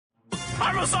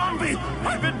I'm a zombie!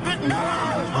 I've been bitten!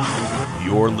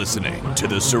 You're listening to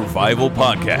the Survival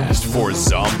Podcast for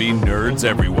zombie nerds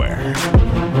everywhere.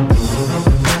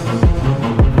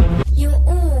 You're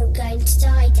all going to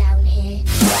die down here.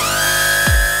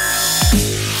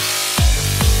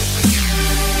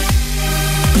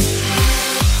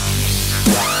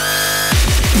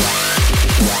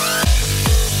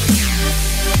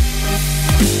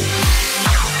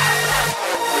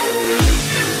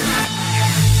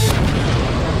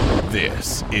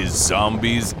 This is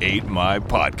Zombies Ate My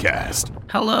Podcast.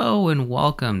 Hello and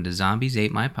welcome to Zombies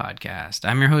Ate My Podcast.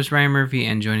 I'm your host, Ryan Murphy,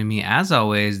 and joining me, as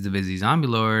always, the busy zombie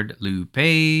lord, Lou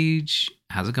Page.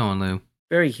 How's it going, Lou?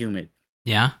 Very humid.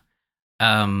 Yeah?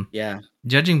 Yeah.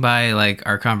 Judging by,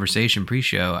 our conversation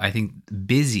pre-show, I think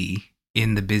busy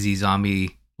in the busy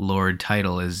zombie lord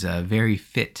title is very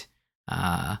fit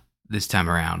this time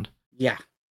around. Yeah.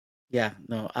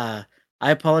 No, I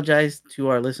apologize to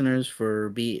our listeners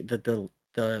for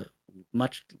the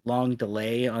much long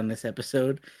delay on this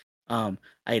episode. I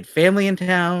had family in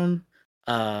town.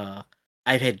 I'd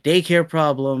had daycare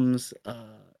problems,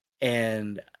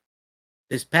 and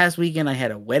this past weekend I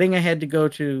had a wedding I had to go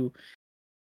to.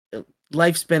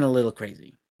 Life's been a little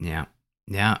crazy. Yeah,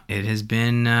 it has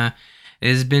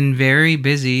been very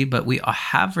busy, but we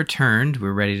have returned.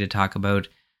 We're ready to talk about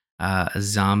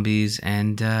zombies,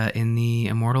 and in the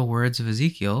immortal words of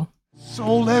Ezekiel,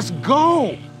 So let's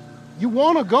go! You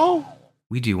wanna go?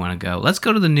 we do want to go. Let's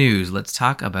go to the news. Let's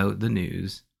talk about the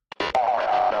news. The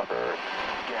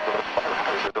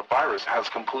virus has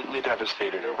completely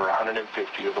devastated over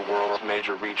 150 of the world's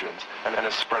major regions and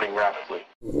is spreading rapidly.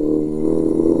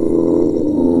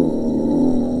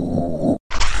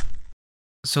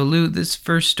 So, Lou, this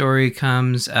first story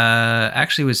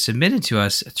actually was submitted to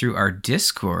us through our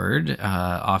Discord.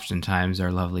 Oftentimes,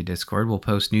 our lovely Discord will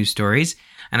post news stories,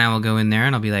 and I will go in there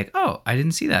and I'll be like, oh, I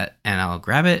didn't see that. And I'll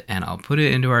grab it and I'll put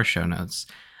it into our show notes.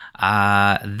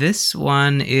 This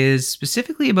one is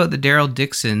specifically about the Daryl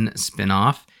Dixon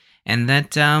spinoff, and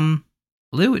that,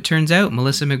 Lou, it turns out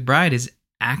Melissa McBride is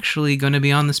actually going to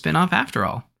be on the spinoff after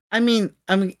all. I mean,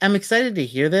 I'm excited to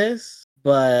hear this,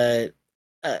 but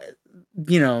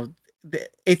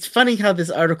it's funny how this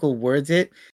article words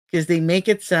it, because they make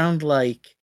it sound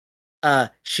like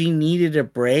she needed a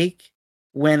break,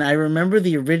 when I remember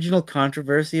the original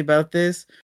controversy about this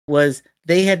was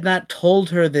they had not told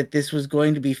her that this was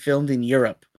going to be filmed in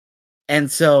Europe.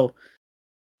 And so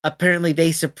apparently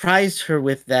they surprised her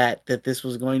with that this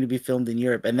was going to be filmed in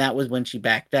Europe, and that was when she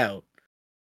backed out.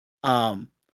 And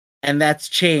that's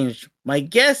changed. My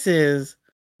guess is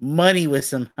money was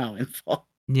somehow involved.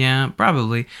 Yeah,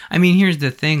 probably. I mean, here's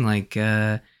the thing,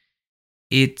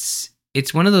 it's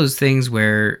one of those things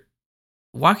where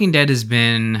Walking Dead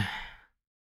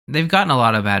they've gotten a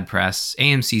lot of bad press,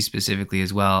 AMC specifically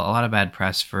as well, a lot of bad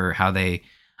press for how they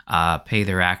pay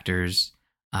their actors,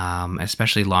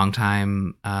 especially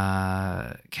longtime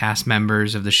cast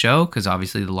members of the show, because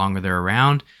obviously the longer they're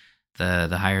around,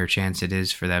 the higher chance it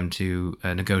is for them to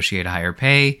negotiate a higher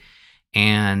pay.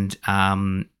 And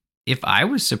if I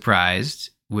was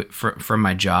surprised from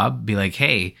my job, be like,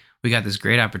 hey, we got this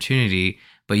great opportunity,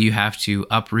 but you have to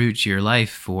uproot your life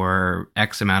for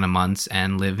X amount of months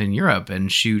and live in Europe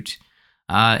and shoot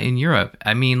in Europe.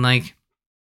 I mean,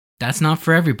 that's not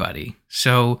for everybody.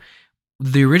 So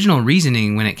the original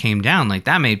reasoning when it came down,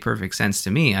 that made perfect sense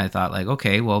to me. I thought,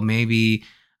 okay, well, maybe,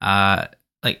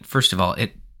 first of all,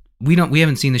 we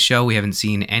haven't seen the show. We haven't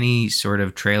seen any sort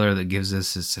of trailer that gives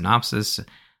us a synopsis,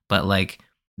 but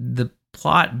the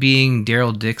plot being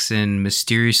Daryl Dixon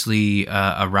mysteriously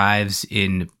arrives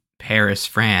in Paris,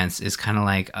 France, is kind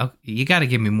of oh, you got to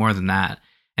give me more than that.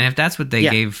 And if that's what they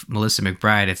gave Melissa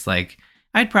McBride, it's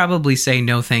I'd probably say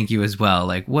no thank you as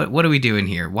well. What are we doing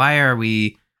here? Why are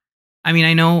we... I mean,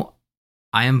 I know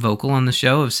I am vocal on the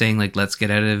show of saying, let's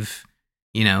get out of,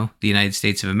 the United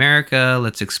States of America.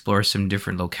 Let's explore some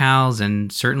different locales. And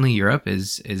certainly Europe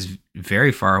is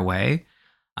very far away.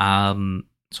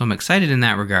 So I'm excited in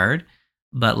that regard.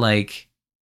 But,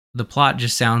 the plot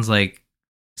just sounds like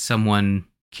someone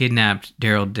kidnapped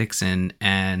Daryl Dixon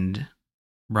and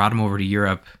brought him over to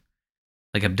Europe,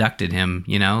 abducted him,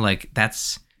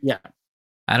 that's... Yeah.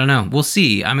 I don't know. We'll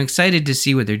see. I'm excited to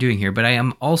see what they're doing here, but I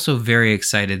am also very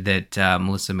excited that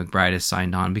Melissa McBride has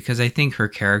signed on, because I think her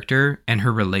character and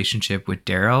her relationship with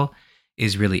Daryl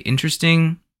is really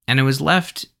interesting. And it was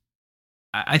left,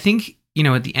 I think,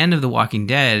 at the end of The Walking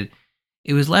Dead,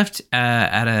 it was left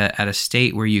at a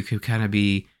state where you could kind of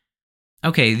be,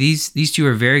 okay, these two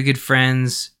are very good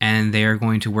friends, and they are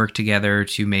going to work together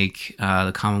to make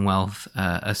the Commonwealth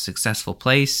a successful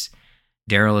place.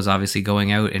 Daryl is obviously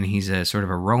going out, and he's a sort of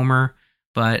a roamer,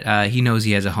 but he knows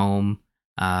he has a home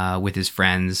with his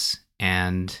friends.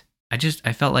 And I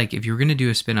felt like if you were going to do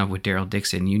a spinoff with Daryl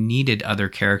Dixon, you needed other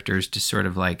characters to sort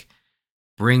of like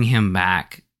bring him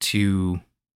back to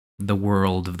the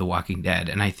world of The Walking Dead.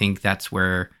 And I think that's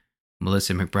where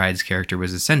Melissa McBride's character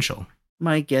was essential.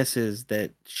 My guess is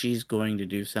that she's going to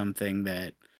do something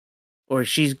that, or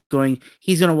he's going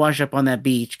to wash up on that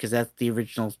beach, because that's the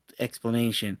original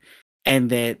explanation. And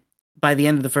that by the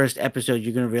end of the first episode,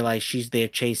 you're going to realize she's there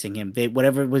chasing him.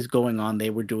 Whatever was going on, they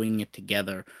were doing it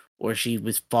together, or she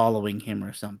was following him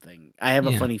or something. I have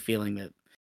a funny feeling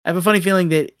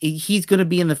that he's going to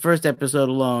be in the first episode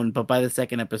alone, but by the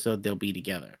second episode, they'll be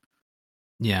together.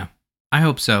 Yeah, I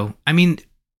hope so. I mean,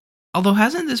 although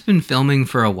hasn't this been filming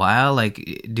for a while?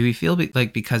 Like, do we feel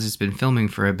like because it's been filming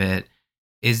for a bit,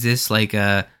 is this like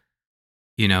a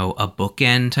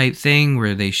bookend type thing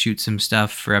where they shoot some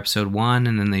stuff for episode 1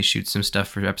 and then they shoot some stuff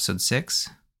for episode 6?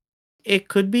 It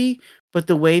could be, but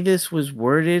the way this was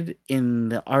worded in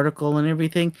the article and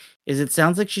everything is it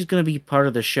sounds like she's going to be part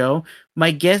of the show.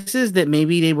 My guess is that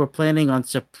maybe they were planning on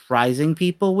surprising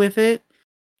people with it,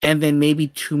 and then maybe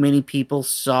too many people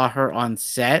saw her on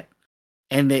set,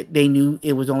 and that they knew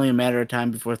it was only a matter of time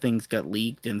before things got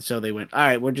leaked, and so they went, all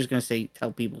right, we're just going to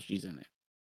tell people she's in it.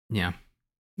 Yeah,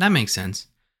 that makes sense.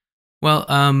 Well,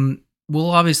 we'll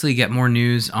obviously get more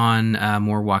news on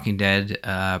more Walking Dead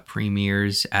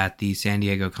premieres at the San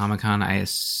Diego Comic-Con. I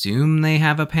assume they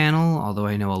have a panel, although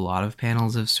I know a lot of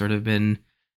panels have sort of been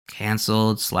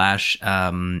canceled /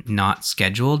 not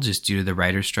scheduled just due to the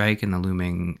writer's strike and the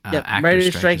looming actors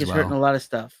writer's strike as is well. hurting a lot of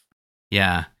stuff.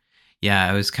 Yeah.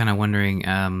 I was kind of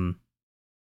wondering.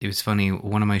 It was funny.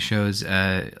 One of my shows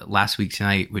last week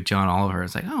tonight with John Oliver, I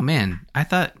was like, oh man, I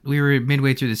thought we were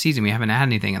midway through the season. We haven't had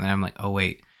anything. And then I'm like, oh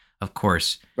wait, of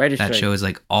course. Writer's that strike. Show is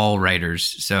like all writers.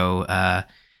 So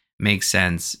makes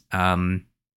sense.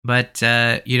 But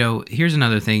here's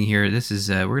another thing here. This is,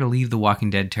 we're going to leave the Walking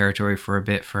Dead territory for a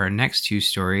bit for our next 2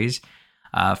 stories.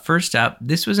 First up,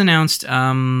 this was announced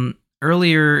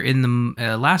earlier in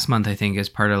the last month, I think, as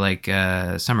part of like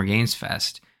Summer Games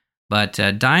Fest. But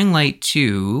Dying Light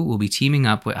 2 will be teaming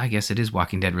up with, I guess it is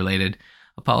Walking Dead related.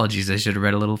 Apologies, I should have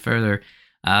read a little further.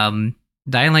 Dying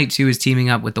Light 2 is teaming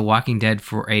up with The Walking Dead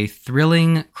for a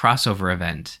thrilling crossover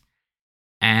event.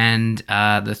 And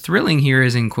the thrilling here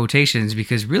is in quotations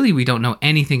because really we don't know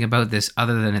anything about this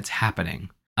other than it's happening.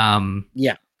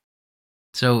 Yeah.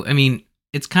 So, I mean,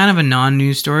 it's kind of a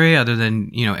non-news story other than,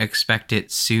 expect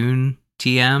it soon.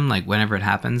 TM, like whenever it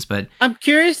happens, but I'm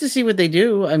curious to see what they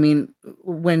do. I mean,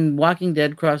 when Walking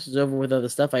Dead crosses over with other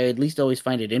stuff, I at least always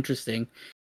find it interesting.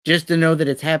 Just to know that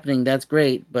it's happening, that's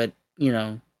great, but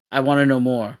I want to know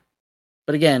more.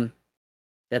 But again,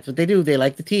 that's what they do. They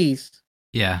like to tease.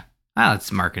 Yeah. Well,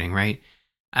 it's marketing, right?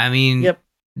 I mean, yep.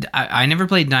 I never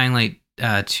played Dying Light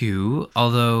 2,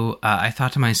 although I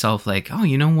thought to myself, like, oh,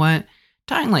 you know what?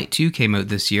 Dying Light 2 came out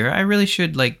this year. I really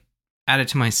should, add it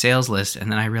to my sales list.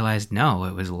 And then I realized, no,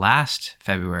 it was last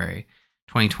February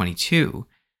 2022.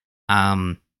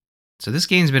 So this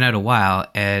game's been out a while,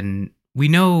 and we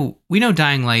know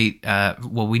Dying Light,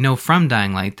 we know from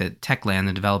Dying Light that Techland,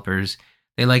 the developers,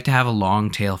 they like to have a long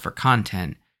tail for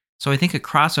content. So I think a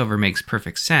crossover makes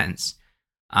perfect sense.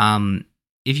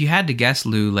 If you had to guess,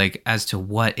 Lou, as to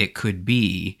what it could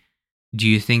be, do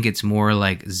you think it's more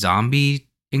like zombie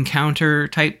encounter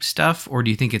type stuff, or do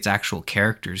you think it's actual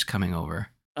characters coming over?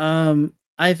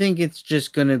 I think it's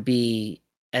just gonna be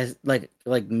as like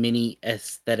mini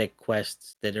aesthetic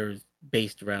quests that are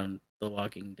based around The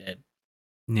Walking Dead.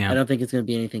 Yeah, I don't think it's gonna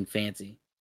be anything fancy.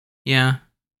 Yeah,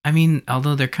 I mean,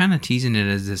 although they're kind of teasing it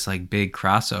as this big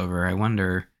crossover, I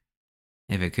wonder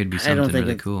if it could be something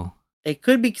really cool. It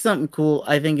could be something cool.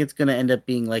 I think it's gonna end up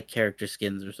being like character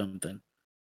skins or something.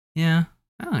 Yeah,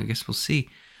 I guess we'll see.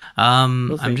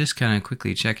 I'm just kind of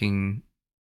quickly checking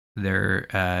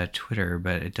their Twitter,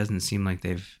 but it doesn't seem like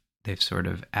they've sort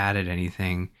of added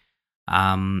anything.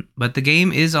 But the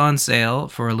game is on sale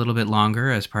for a little bit longer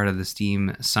as part of the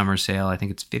Steam summer sale. I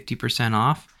think it's 50%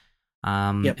 off.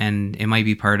 And it might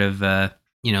be part of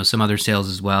some other sales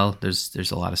as well.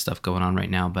 There's a lot of stuff going on right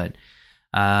now, but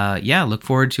look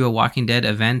forward to a Walking Dead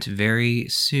event very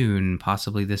soon,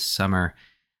 possibly this summer.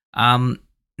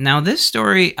 Now, this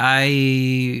story,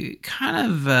 I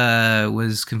kind of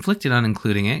was conflicted on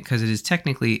including it because it is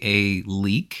technically a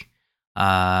leak,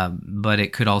 but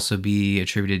it could also be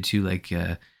attributed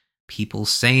to people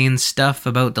saying stuff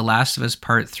about The Last of Us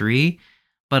Part 3.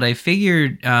 But I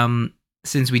figured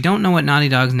since we don't know what Naughty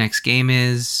Dog's next game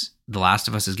is, The Last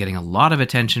of Us is getting a lot of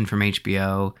attention from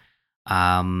HBO.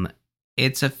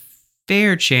 It's a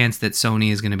fair chance that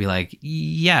Sony is going to be like,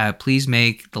 yeah, please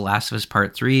make The Last of Us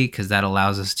Part 3 because that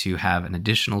allows us to have an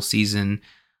additional season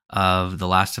of The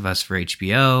Last of Us for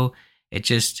HBO.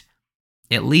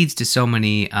 It leads to so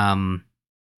many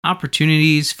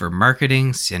opportunities for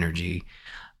marketing synergy.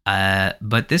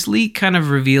 But this leak kind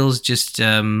of reveals just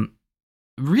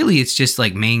really it's just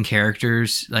like main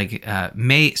characters, like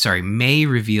may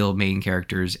reveal main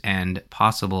characters and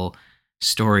possible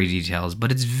story details,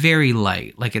 but it's very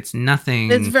light. Like it's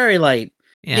nothing. It's very light.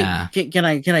 Yeah. Can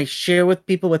I share with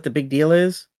people what the big deal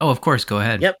is? Oh, of course. Go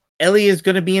ahead. Yep. Ellie is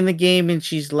going to be in the game, and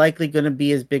she's likely going to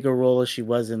be as big a role as she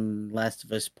was in Last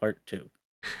of Us Part 2.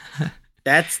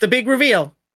 That's the big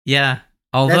reveal. Yeah.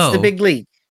 Although that's the big leak.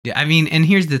 Yeah, I mean, and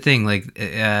here's the thing. Like,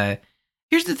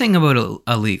 here's the thing about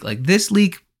a leak. Like this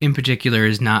leak in particular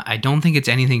is not. I don't think it's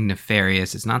anything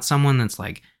nefarious. It's not someone that's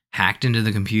like hacked into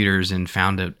the computers and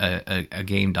found a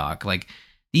game doc. Like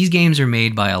these games are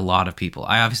made by a lot of people.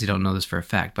 I obviously don't know this for a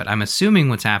fact, but I'm assuming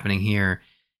what's happening here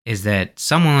is that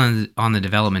someone on the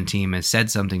development team has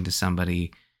said something to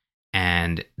somebody,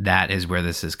 and that is where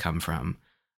this has come from.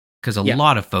 Because a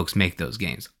lot of folks make those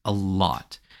games, a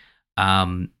lot.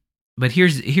 But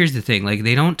here's the thing: like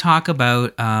they don't talk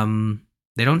about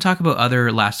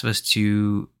other Last of Us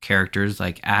 2 characters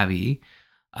like Abby.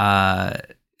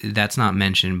 That's not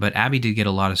mentioned, but Abby did get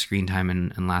a lot of screen time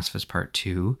in Last of Us Part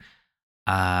 2.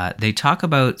 They talk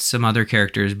about some other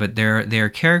characters, but they're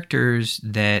characters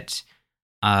that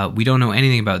we don't know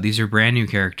anything about. These are brand new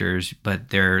characters, but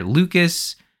they're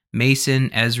Lucas,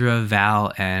 Mason, Ezra,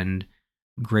 Val, and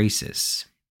Graces.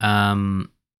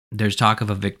 There's talk of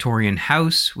a Victorian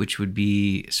house, which would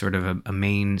be sort of a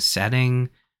main setting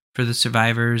for the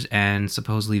survivors, and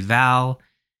supposedly Val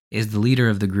is the leader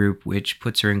of the group, which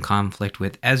puts her in conflict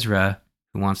with Ezra,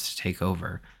 who wants to take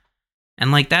over.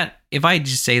 And like that, if I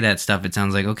just say that stuff, it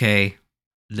sounds like, okay,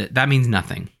 that means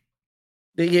nothing.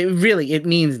 It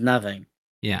means nothing.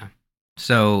 Yeah.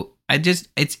 So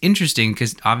it's interesting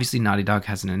because obviously Naughty Dog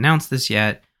hasn't announced this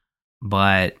yet,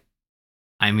 but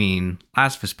I mean,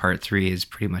 Last of Us Part 3 is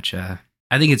pretty much I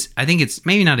think it's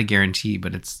maybe not a guarantee,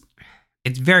 but it's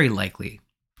very likely.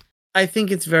 I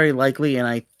think it's very likely, and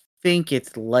I think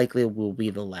it's likely it will be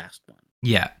the last one.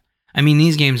 Yeah. I mean,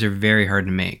 these games are very hard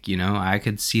to make, you know? I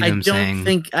could see them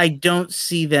I don't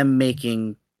see them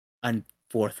making a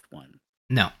fourth one.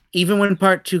 No. Even when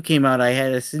Part 2 came out, I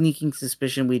had a sneaking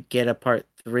suspicion we'd get a Part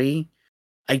 3.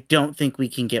 I don't think we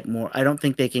can get more. I don't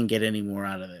think they can get any more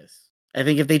out of this. I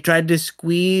think if they tried to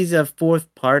squeeze a fourth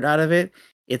part out of it,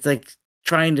 it's like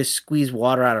trying to squeeze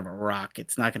water out of a rock.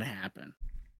 It's not going to happen.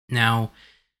 Now,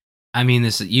 I mean,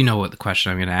 you know what the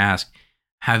question I'm going to ask.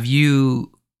 Have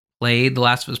you played The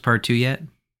Last of Us Part 2 yet?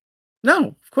 No,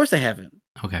 of course I haven't.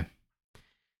 Okay.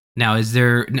 Now,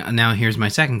 now here's my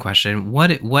second question.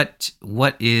 What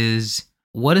is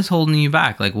holding you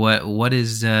back? Like what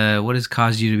has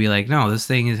caused you to be like, no, this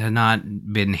thing has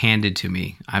not been handed to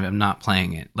me. I'm not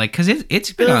playing it. Like, cause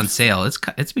it's been on sale.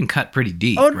 It's been cut pretty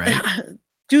deep, right?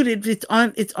 Dude, it's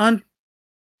on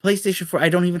PlayStation 4. I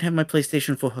don't even have my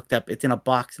PlayStation 4 hooked up. It's in a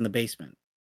box in the basement.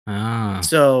 Ah.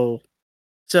 So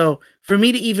for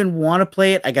me to even want to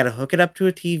play it, I got to hook it up to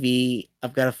a TV.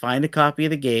 I've got to find a copy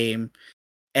of the game,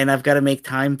 and I've got to make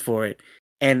time for it.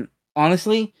 And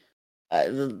honestly,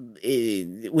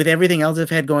 with everything else I've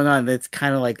had going on, that's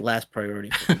kind of like last priority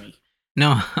for me.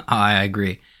 No, I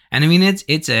agree. And I mean,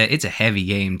 it's a heavy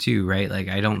game too, right? Like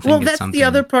I don't think. Well, that's the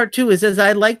other part too. Is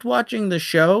I liked watching the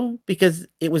show because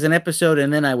it was an episode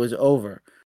and then I was over.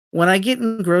 When I get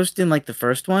engrossed in like the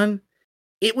first one,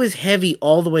 it was heavy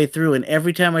all the way through, and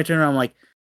every time I turn around, I'm like,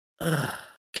 ugh,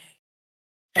 okay.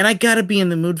 And I gotta be in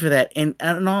the mood for that. And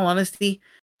in all honesty,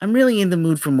 I'm really in the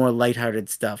mood for more lighthearted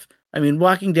stuff. I mean,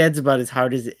 Walking Dead's about as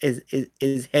hard as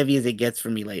heavy as it gets for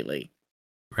me lately.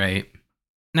 Right.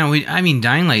 No, I mean,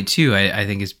 Dying Light 2, I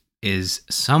think is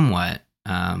somewhat.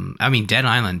 I mean, Dead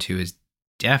Island 2 is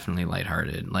definitely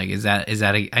lighthearted. Like, is that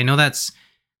I know that's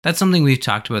something we've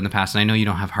talked about in the past, and I know you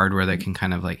don't have hardware that can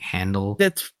kind of like handle.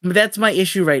 That's my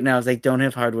issue right now. Is I don't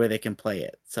have hardware that can play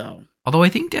it. So, although I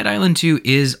think Dead Island 2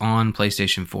 is on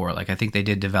PlayStation 4. Like, I think they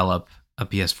did develop a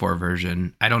PS4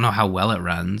 version. I don't know how well it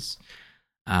runs.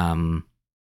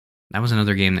 That was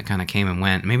another game that kind of came and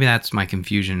went. Maybe that's my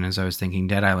confusion as I was thinking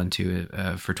Dead Island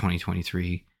 2 for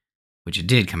 2023, which it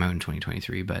did come out in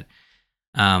 2023. But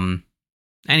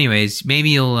anyways, maybe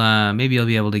you'll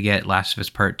be able to get Last of Us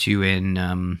Part 2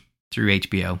 in through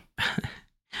HBO.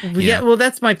 Yeah, well,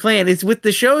 that's my plan. It's with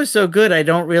the show is so good, I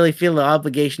don't really feel the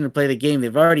obligation to play the game.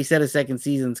 They've already said a second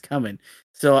season's coming.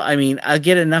 So, I mean, I'll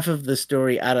get enough of the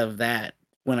story out of that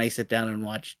when I sit down and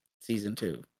watch season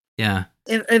 2. Yeah.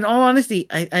 In all honesty,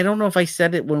 I don't know if I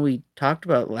said it when we talked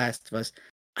about Last of Us.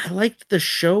 I liked the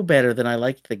show better than I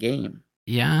liked the game.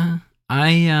 Yeah.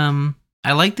 I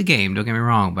like the game, don't get me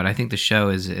wrong, but I think the show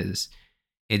is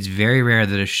it's very rare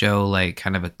that a show like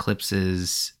kind of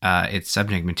eclipses its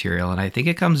subject material, and I think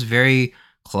it comes very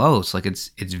close. Like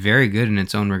it's very good in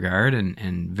its own regard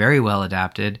and very well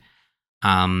adapted.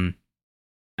 Um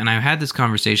and I've had this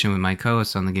conversation with my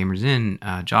co-host on the Gamers Inn,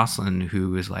 Jocelyn,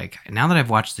 who is like, now that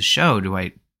I've watched the show, do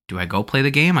I go play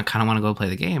the game? I kind of want to go play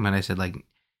the game. And I said, like,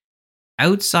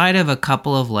 outside of a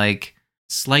couple of like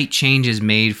slight changes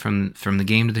made from the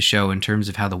game to the show in terms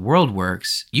of how the world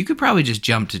works, you could probably just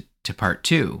jump to part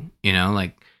 2, you know,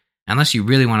 like unless you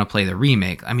really want to play the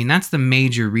remake. I mean, that's the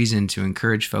major reason to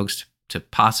encourage folks to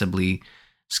possibly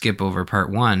skip over part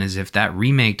 1, is if that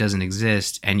remake doesn't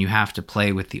exist and you have to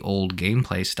play with the old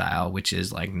gameplay style, which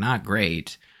is like not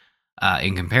great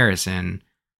in comparison.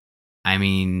 I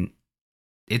mean,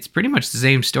 it's pretty much the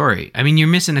same story. I mean, you're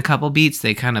missing a couple beats.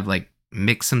 They kind of like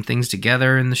mix some things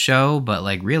together in the show, but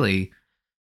like really,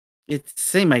 it's the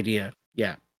same idea.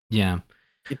 Yeah.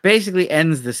 It basically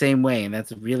ends the same way, and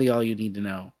that's really all you need to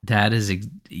know. That is,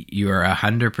 you are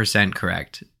 100%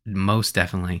 correct. Most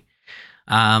definitely.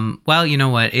 Well, you know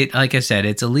what? It, like I said,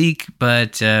 it's a leak,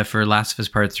 but for Last of Us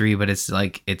Part 3, but it's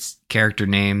like it's character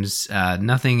names.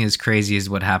 Nothing as crazy as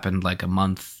what happened like a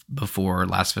month before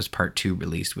Last of Us Part 2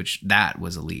 released, which that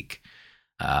was a leak.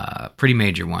 Pretty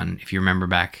major one, if you remember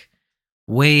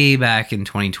way back in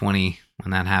 2020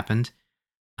 when that happened.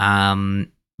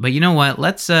 But you know what?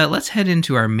 Let's head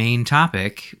into our main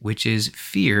topic, which is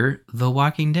Fear the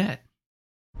Walking Dead.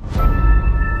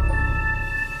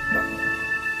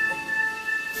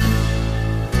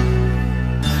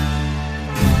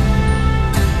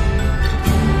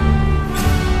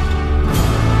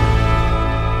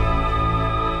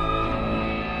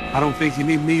 I don't think you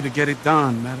need me to get it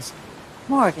done, Madison.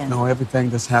 Morgan. No, everything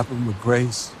that's happened with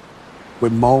Grace,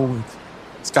 with Mo,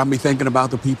 it's got me thinking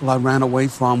about the people I ran away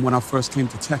from when I first came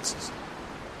to Texas.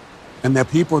 And they're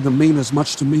people that mean as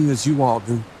much to me as you all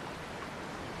do.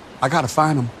 I gotta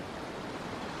find them.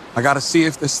 I gotta see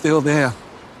if they're still there.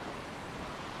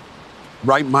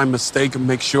 Right my mistake and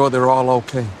make sure they're all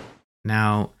okay.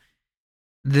 Now,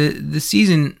 the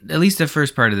season, at least the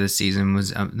first part of this season,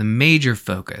 was the major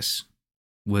focus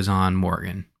was on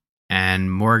Morgan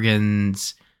and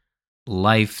Morgan's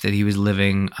life that he was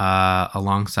living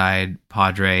alongside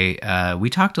Padre.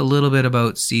 We talked a little bit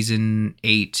about season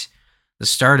 8, the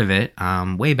start of it,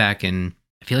 way back in,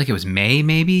 I feel like it was May,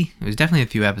 maybe? It was definitely a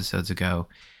few episodes ago.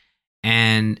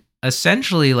 And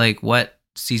essentially, like, what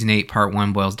season 8 part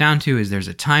 1 boils down to is there's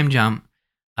a time jump.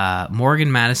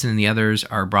 Morgan, Madison, and the others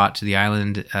are brought to the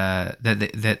island.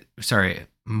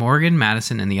 Morgan,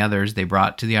 Madison, and the others they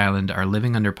brought to the island are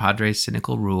living under Padre's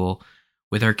cynical rule.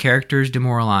 With our characters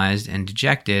demoralized and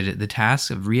dejected, the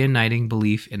task of reuniting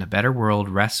belief in a better world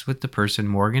rests with the person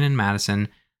Morgan and Madison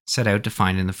set out to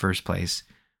find in the first place,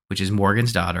 which is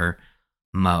Morgan's daughter,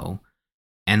 Mo.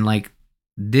 And like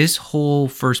this whole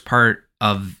first part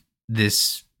of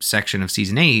this section of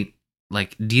season 8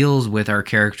 like deals with our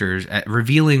characters,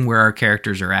 revealing where our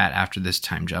characters are at after this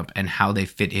time jump and how they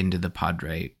fit into the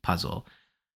Padre puzzle.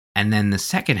 And then the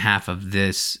second half of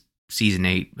this season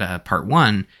 8 part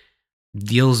 1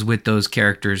 deals with those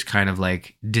characters kind of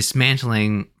like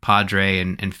dismantling Padre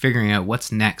and figuring out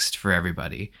what's next for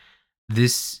everybody.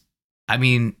 This, I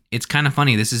mean, it's kind of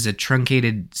funny. This is a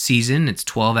truncated season. It's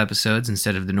 12 episodes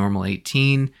instead of the normal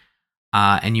 18.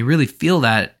 And you really feel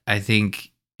that, I think,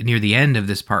 near the end of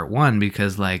this part 1,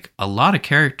 because like a lot of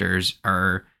characters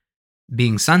are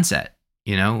being sunset.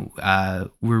 You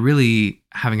know, we're really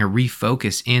having a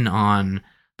refocus in on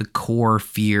the core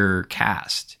Fear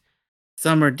cast.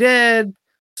 Some are dead,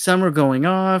 some are going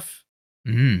off.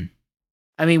 Mm.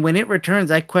 I mean, when it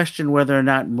returns, I question whether or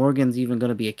not Morgan's even going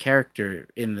to be a character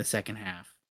in the second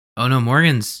half. Oh no,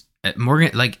 Morgan,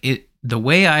 like it. The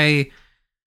way I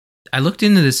looked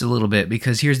into this a little bit,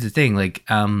 because here's the thing, like,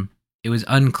 it was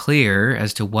unclear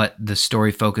as to what the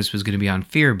story focus was going to be on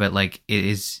Fear, but like it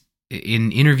is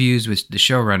in interviews with the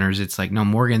showrunners, it's like, no,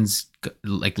 Morgan's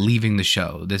like leaving the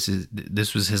show. This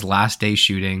was his last day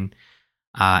shooting,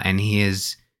 and he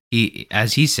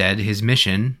as he said, his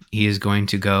mission, he is going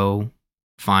to go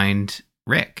find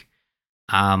Rick.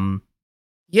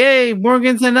 Yay,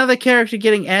 Morgan's another character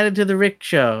getting added to the Rick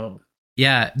show.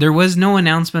 Yeah, there was no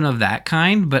announcement of that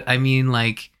kind, but I mean,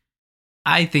 like,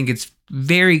 I think it's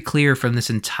very clear from this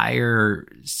entire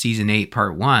season 8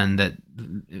 part 1 that,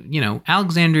 you know,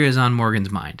 Alexandria is on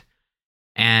Morgan's mind.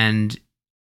 And,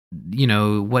 you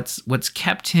know, what's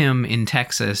kept him in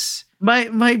Texas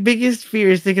My biggest fear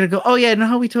is they're gonna go, oh yeah, no,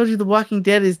 how we told you The Walking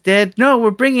Dead is dead. No,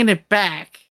 we're bringing it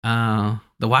back. The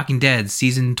Walking Dead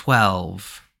season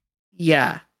 12.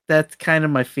 Yeah, that's kind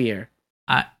of my fear.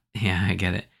 Yeah, I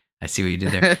get it. I see what you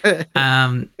did there.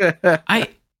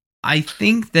 I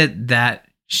think that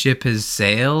ship has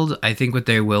sailed. I think what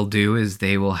they will do is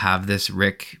they will have this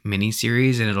Rick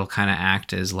miniseries, and it'll kind of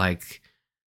act as like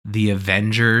the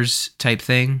Avengers type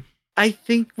thing. I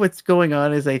think what's going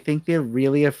on is I think they're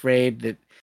really afraid that,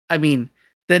 I mean,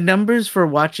 the numbers for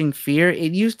watching Fear,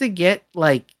 it used to get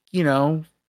like, 2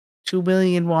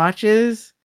 million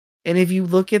watches. And if you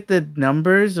look at the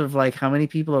numbers of like how many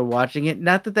people are watching it,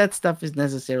 not that that stuff is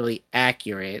necessarily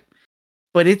accurate,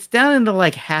 but it's down into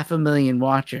like 500,000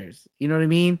 watchers. You know what I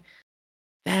mean?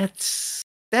 That's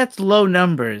low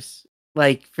numbers,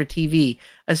 like for TV,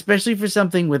 especially for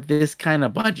something with this kind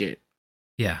of budget.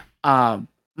 Yeah.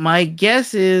 My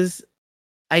guess is,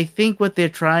 I think what they're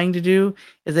trying to do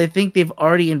is I think they've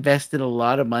already invested a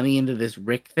lot of money into this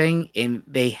Rick thing, and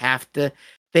they have to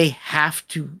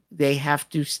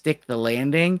stick the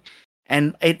landing.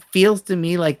 And it feels to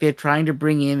me like they're trying to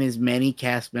bring in as many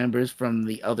cast members from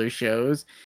the other shows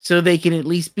so they can at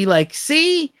least be like,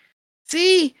 see,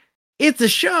 it's a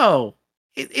show.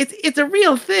 It's a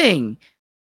real thing.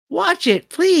 Watch it,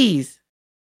 please.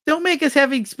 Don't make us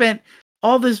having spent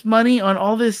all this money on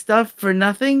all this stuff for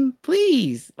nothing,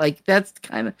 please. Like that's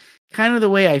kind of the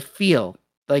way I feel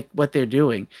like what they're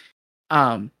doing.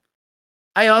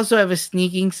 I also have a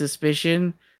sneaking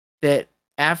suspicion that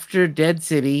after Dead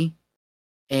City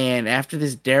and after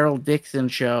this Daryl Dixon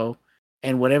show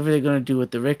and whatever they're going to do with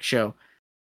the Rick show,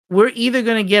 we're either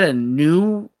going to get a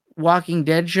new Walking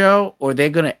Dead show or they're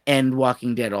going to end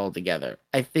Walking Dead altogether.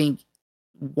 I think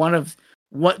one of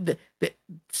what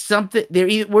something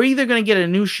we're either going to get a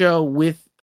new show with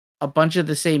a bunch of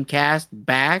the same cast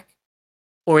back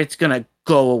or it's going to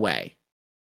go away.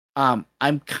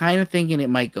 I'm kind of thinking it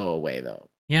might go away though.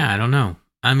 Yeah, I don't know.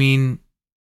 I mean,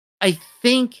 I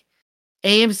think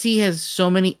AMC has so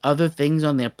many other things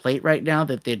on their plate right now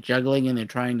that they're juggling and they're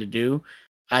trying to do.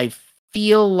 I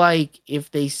feel like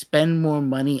if they spend more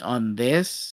money on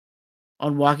this,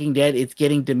 on Walking Dead, it's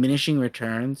getting diminishing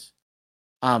returns.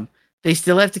 They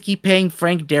still have to keep paying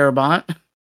Frank Darabont.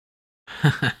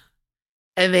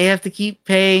 And they have to keep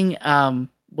paying,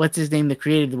 what's his name that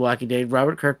created The Walking Dead,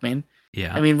 Robert Kirkman.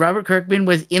 Yeah. I mean, Robert Kirkman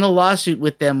was in a lawsuit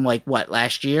with them, like, what,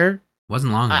 last year?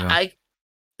 Wasn't long ago.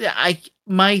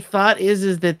 My thought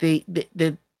is that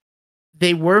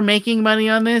they were making money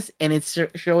on this, and it's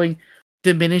showing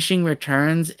diminishing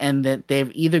returns, and that they're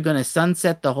either going to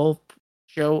sunset the whole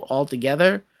show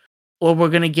altogether, or we're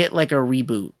going to get like a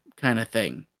reboot kind of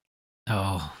thing.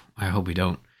 Oh, I hope we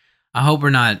don't. I hope we're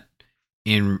not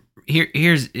in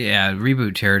here's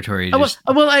reboot territory.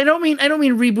 Well, I don't mean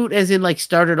reboot as in like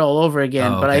start it all over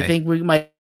again, but I think we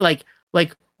might like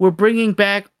we're bringing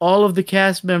back all of the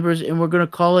cast members and we're going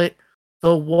to call it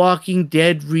The Walking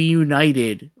Dead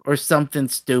Reunited or something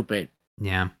stupid.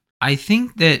 Yeah. I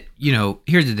think that,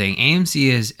 here's the thing.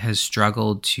 AMC has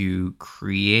struggled to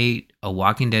create a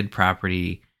Walking Dead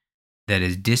property that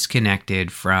is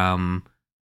disconnected from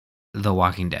The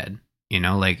Walking Dead.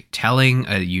 Like telling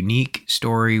a unique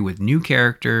story with new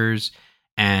characters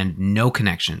and no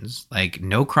connections, like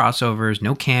no crossovers,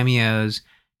 no cameos,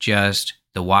 just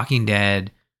The Walking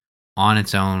Dead on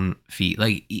its own feet.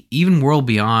 Like even World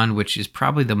Beyond, which is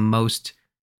probably the most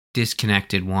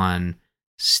disconnected one,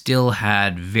 still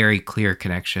had very clear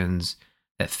connections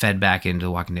that fed back into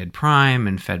The Walking Dead Prime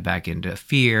and fed back into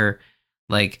Fear.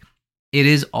 Like it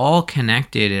is all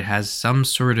connected. It has some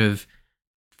sort of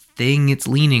thing it's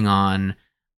leaning on,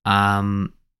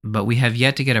 but we have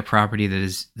yet to get a property that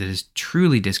is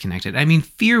truly disconnected. I mean,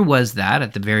 Fear was that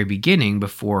at the very beginning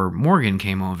before Morgan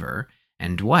came over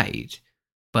and Dwight,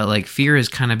 but like Fear has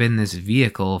kind of been this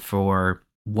vehicle for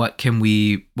who can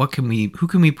we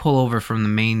pull over from the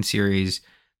main series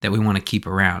that we want to keep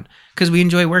around because we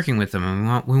enjoy working with them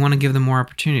and we want to give them more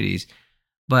opportunities.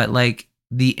 But like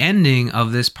the ending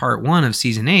of this part 1 of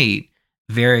season 8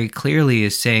 very clearly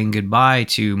is saying goodbye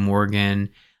to Morgan,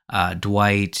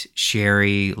 Dwight,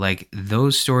 Sherry. Like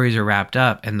those stories are wrapped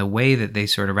up, and the way that they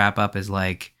sort of wrap up is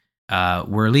like,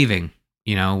 we're leaving,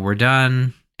 we're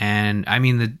done. And I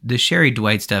mean, the Sherry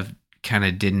Dwight stuff kind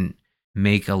of didn't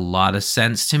make a lot of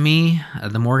sense to me.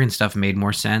 The Morgan stuff made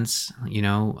more sense,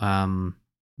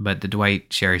 but the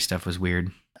Dwight Sherry stuff was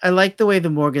weird. I like the way the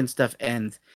Morgan stuff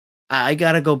ends. I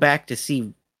gotta go back to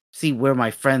see where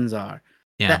my friends are.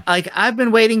 Yeah. I've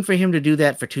been waiting for him to do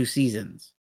that for 2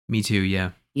 seasons. Me too,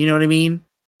 yeah. You know what I mean?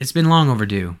 It's been long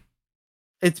overdue.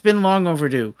 It's been long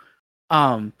overdue.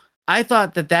 I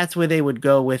thought that that's where they would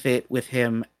go with it with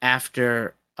him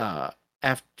after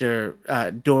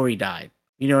Dory died.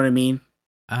 You know what I mean?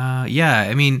 Yeah,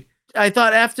 I mean, I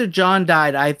thought after John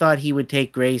died, I thought he would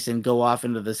take Grace and go off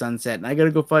into the sunset, and I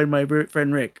gotta go find my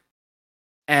friend Rick.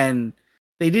 And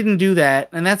they didn't do that,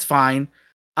 and that's fine.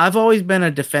 I've always been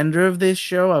a defender of this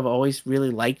show. I've always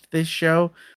really liked this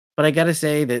show, but I gotta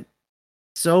say that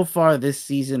so far this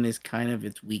season is kind of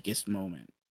its weakest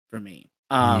moment for me.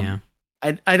 yeah.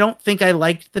 I don't think I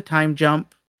liked the time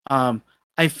jump.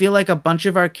 I feel like a bunch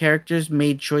of our characters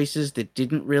made choices that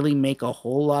didn't really make a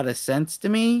whole lot of sense to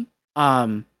me.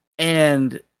 And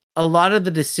a lot of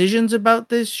the decisions about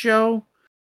this show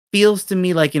feels to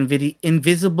me like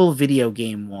invisible video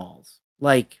game walls.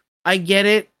 Like, I get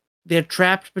it. They're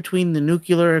trapped between the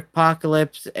nuclear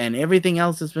apocalypse and everything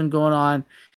else that's been going on.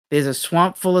 There's a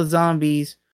swamp full of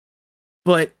zombies.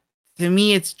 But to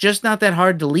me, it's just not that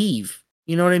hard to leave.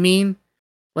 You know what I mean?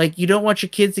 Like, you don't want your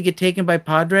kids to get taken by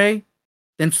Padre?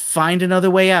 Then find another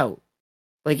way out.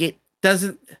 Like, it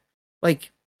doesn't...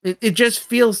 Like, it just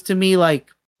feels to me like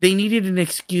they needed an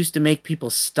excuse to make people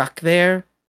stuck there.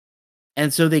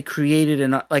 And so they created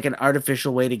an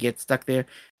artificial way to get stuck there.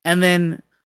 And then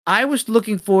I was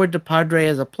looking forward to Padre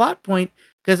as a plot point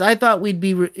because I thought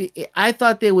I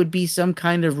thought there would be some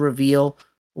kind of reveal,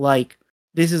 like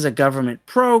this is a government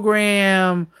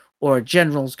program, or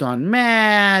general's gone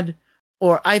mad,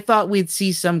 or I thought we'd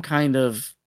see some kind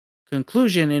of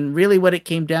conclusion. And really, what it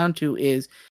came down to is,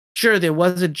 sure, there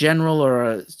was a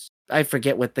general I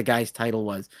forget what the guy's title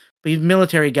was, but he's a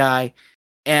military guy,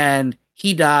 and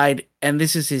he died, and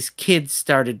this is his kid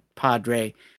started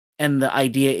Padre, and the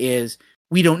idea is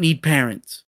we don't need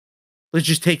parents. Let's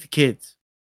just take the kids.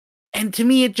 And to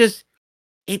me, it just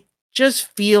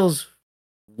feels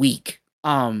weak.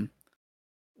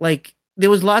 Like there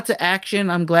was lots of action.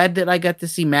 I'm glad that I got to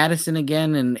see Madison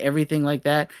again and everything like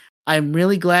that. I'm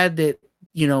really glad that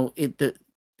the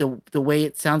way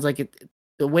it sounds like it.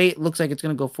 The way it looks like it's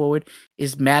going to go forward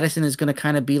is Madison is going to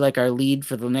kind of be like our lead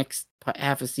for the next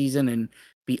half a season and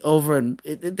be over. And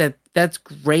that's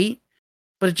great.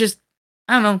 But it just,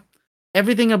 I don't know.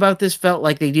 Everything about this felt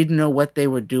like they didn't know what they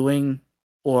were doing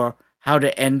or how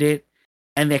to end it.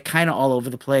 And they're kind of all over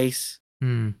the place.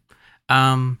 It's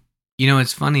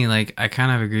funny. Like, I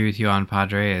kind of agree with you on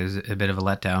Padre as a bit of a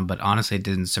letdown, but honestly, it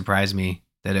didn't surprise me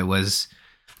that it was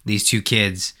these two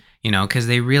kids, because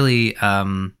they really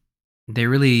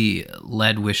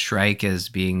led with Shrike as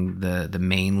being the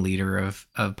main leader of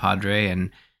Padre.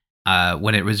 And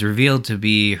when it was revealed to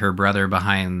be her brother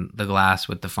behind the glass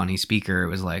with the funny speaker, it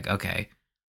was like, okay,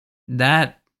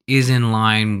 that is in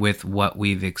line with what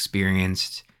we've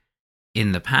experienced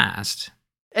in the past.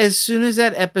 As soon as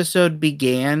that episode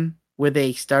began, where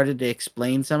they started to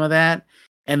explain some of that,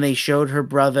 and they showed her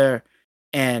brother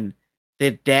and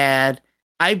their dad,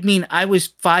 I mean, I was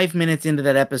 5 minutes into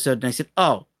that episode and I said,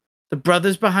 oh, the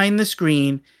brother's behind the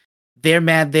screen. They're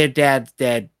mad their dad's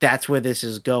dead. That's where this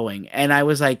is going. And I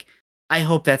was like, I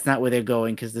hope that's not where they're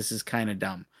going because this is kind of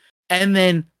dumb. And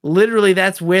then literally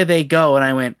that's where they go. And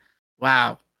I went,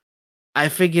 wow, I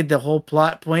figured the whole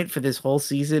plot point for this whole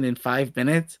season in 5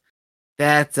 minutes.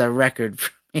 That's a record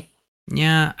for me.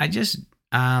 Yeah, I just,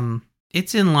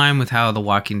 it's in line with how the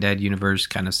Walking Dead universe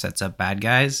kind of sets up bad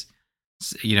guys.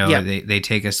 They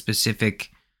take a specific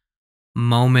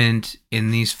moment in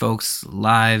these folks'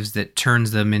 lives that turns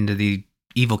them into the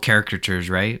evil caricatures,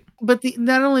 right? But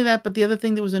not only that, but the other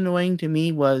thing that was annoying to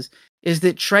me is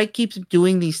that Shrike keeps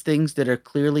doing these things that are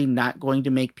clearly not going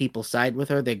to make people side with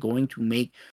her. They're going to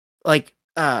make, like,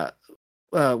 not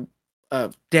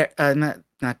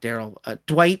Daryl,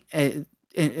 Dwight.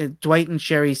 Dwight and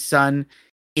Sherry's son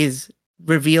is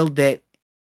revealed that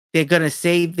they're gonna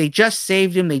save. They just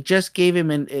saved him. They just gave him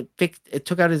it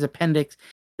took out his appendix.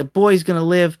 The boy's gonna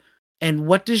live. And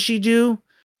what does she do?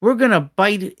 I'm gonna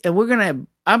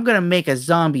make a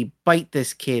zombie bite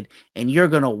this kid, and you're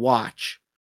gonna watch.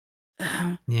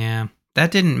 Yeah,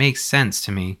 that didn't make sense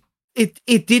to me.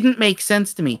 It didn't make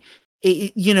sense to me.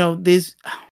 There's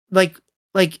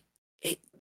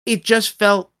it just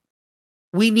felt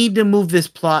we need to move this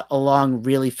plot along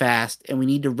really fast, and we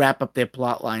need to wrap up their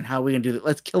plot line. How are we gonna do that?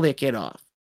 Let's kill their kid off.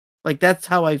 Like that's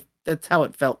how it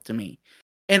felt to me.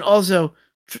 And also,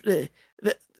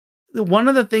 one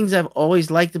of the things I've always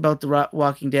liked about The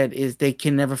Walking Dead is they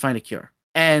can never find a cure.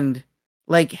 And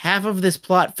like half of this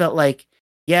plot felt like,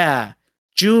 yeah,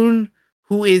 June,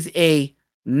 who is a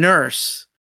nurse,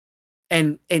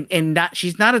 and not,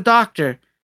 she's not a doctor,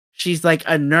 she's like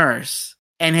a nurse,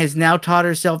 and has now taught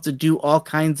herself to do all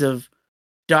kinds of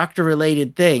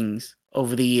doctor-related things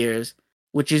over the years,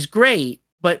 which is great,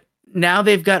 but now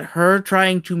they've got her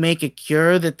trying to make a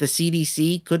cure that the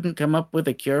CDC couldn't come up with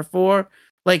a cure for.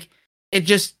 Like, it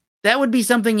just, that would be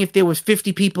something if there was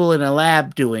 50 people in a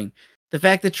lab doing. The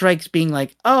fact that Shrike's being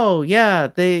like, oh yeah,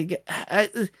 like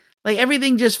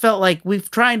everything just felt like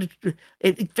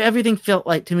everything felt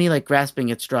like to me like grasping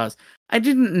at straws. I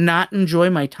didn't not enjoy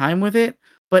my time with it,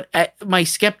 but my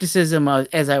skepticism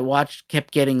as I watched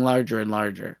kept getting larger and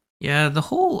larger. Yeah, the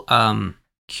whole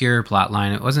cure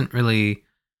plotline, it wasn't really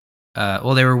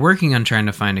well, they were working on trying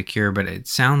to find a cure, but it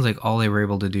sounds like all they were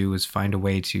able to do was find a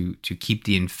way to keep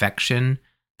the infection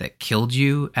that killed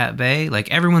you at bay. Like,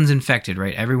 everyone's infected,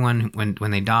 right? Everyone, when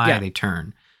they die, they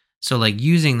turn. So, like,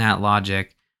 using that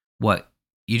logic,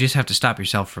 you just have to stop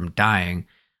yourself from dying.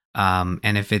 And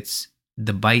if it's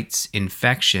the bite's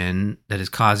infection that is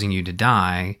causing you to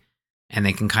die, and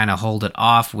they can kind of hold it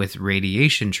off with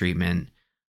radiation treatment,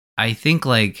 I think,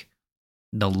 like,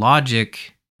 the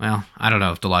logic, well, I don't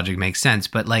know if the logic makes sense,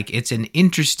 but, like, it's an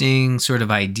interesting sort of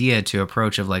idea to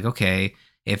approach of, like, okay,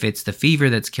 if it's the fever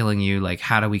that's killing you, like,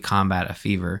 how do we combat a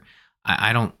fever?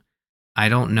 I don't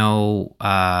know.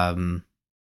 I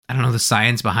don't know the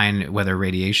science behind whether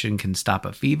radiation can stop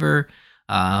a fever,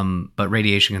 but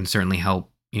radiation can certainly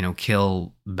help,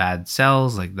 kill bad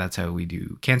cells. Like, that's how we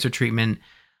do cancer treatment.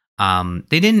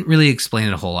 They didn't really explain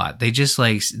it a whole lot. They just,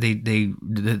 like,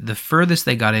 the furthest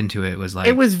they got into it was like,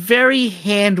 it was very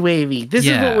hand wavy. This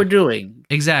is what we're doing.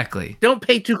 Exactly. Don't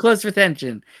pay too close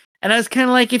attention. And I was kind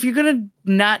of like, if you're going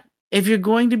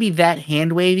to be that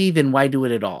hand wavy, then why do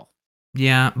it at all?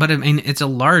 Yeah, but I mean, it's a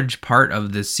large part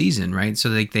of this season, right? So,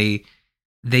 like,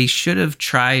 they should have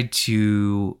tried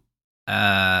to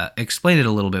explain it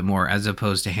a little bit more as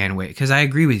opposed to hand wave. Because I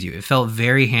agree with you, it felt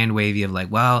very hand wavy of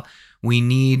like, well, we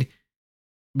need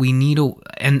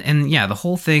and yeah, the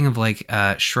whole thing of like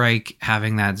Shrike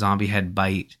having that zombie head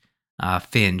bite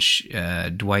Finch,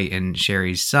 Dwight and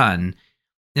Sherry's son.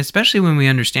 Especially when we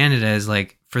understand it as,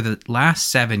 like, for the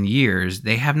last 7 years,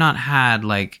 they have not had,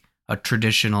 like, a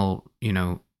traditional,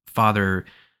 father,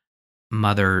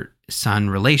 mother, son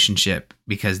relationship,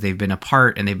 because they've been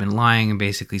apart and they've been lying and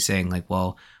basically saying, like,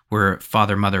 well, we're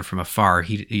father, mother from afar.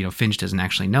 Finch doesn't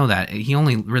actually know that. He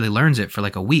only really learns it for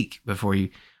like a week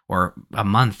or a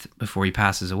month before he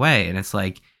passes away. And it's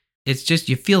like, it's just,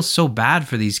 you feel so bad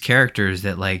for these characters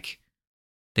that, like,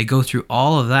 they go through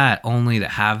all of that only to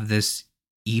have this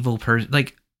evil person.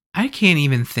 Like, I can't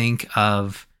even think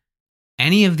of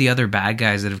any of the other bad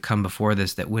guys that have come before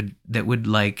this that would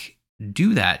like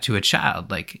do that to a child,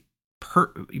 like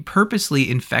purposely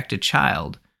infect a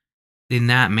child in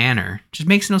that manner. Just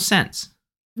makes no sense.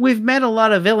 We've met a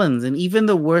lot of villains, and even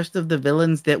the worst of the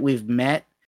villains that we've met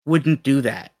wouldn't do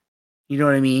that. You know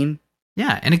what I mean?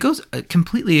 Yeah, and it goes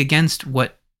completely against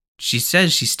what she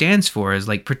says she stands for, is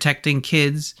like protecting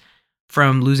kids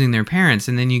from losing their parents.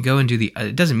 And then you go and do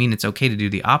it doesn't mean it's okay to do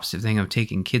the opposite thing of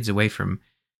taking kids away from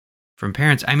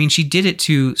parents. I mean, she did it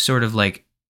to sort of like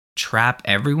trap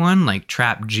everyone, like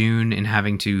trap June in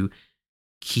having to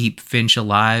keep Finch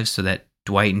alive so that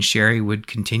Dwight and Sherry would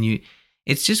continue.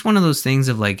 It's just one of those things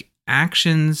of like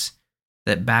actions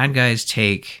that bad guys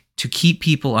take to keep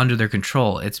people under their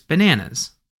control. It's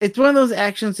bananas. It's one of those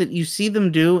actions that you see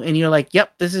them do and you're like,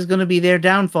 yep, this is going to be their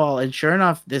downfall. And sure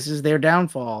enough, this is their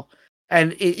downfall.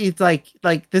 And it's like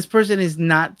this person is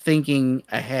not thinking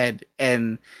ahead.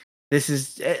 And this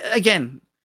is, again,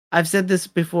 I've said this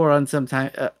before on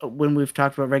sometime when we've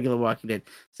talked about regular Walking Dead.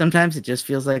 Sometimes it just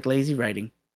feels like lazy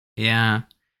writing. Yeah.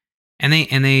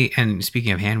 And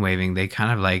speaking of hand waving, they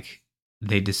kind of like,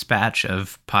 they dispatch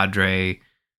of Padre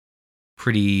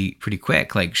pretty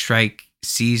quick. Like Shrike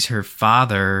sees her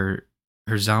father,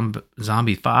 her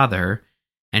zombie father,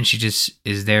 and she just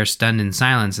is there stunned in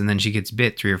silence, and then she gets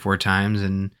bit 3 or 4 times,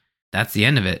 and that's the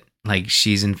end of it. Like,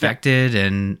 she's infected,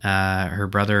 and her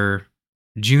brother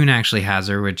June actually has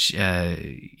her, which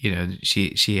June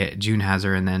has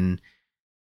her, and then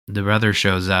the brother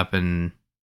shows up, and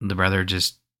the brother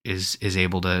just is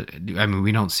able to. I mean,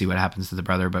 we don't see what happens to the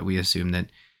brother, but we assume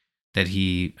that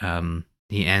he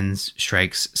ends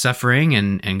Shrike's suffering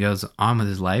and goes on with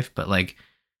his life. But like,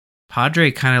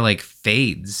 Padre kind of like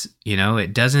fades,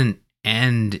 it doesn't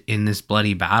end in this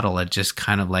bloody battle. It just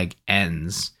kind of like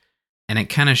ends. And it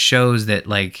kind of shows that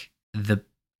like the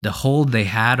hold they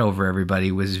had over everybody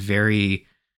was very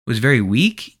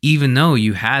weak, even though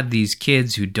you had these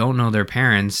kids who don't know their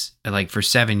parents like for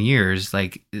 7 years.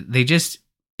 Like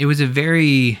it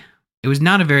was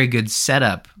not a very good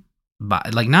setup,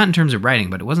 like not in terms of writing,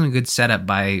 but it wasn't a good setup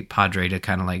by Padre to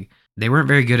kind of like, they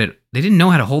didn't know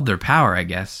how to hold their power, I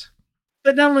guess.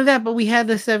 But not only that, but we had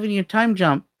the 7-year time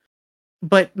jump.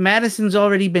 But Madison's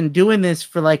already been doing this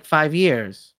for like 5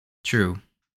 years. True.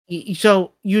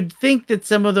 So you'd think that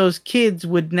some of those kids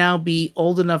would now be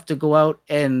old enough to go out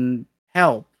and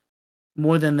help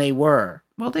more than they were.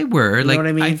 Well, they were. You know Like, what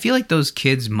I mean? I feel like those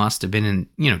kids must have been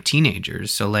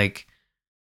teenagers. So, like,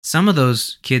 some of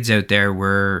those kids out there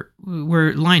were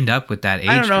lined up with that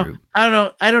age group. I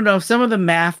don't know. Some of the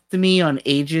math to me on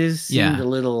ages seemed Yeah. a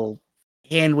little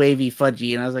hand wavy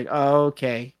fudgy, and I was like, oh,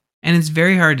 okay. And it's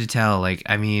very hard to tell. Like,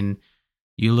 I mean,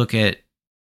 you look at,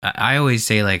 I always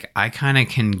say, like, I kind of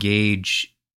can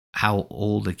gauge how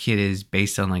old a kid is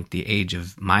based on, like, the age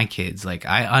of my kids. Like,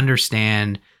 I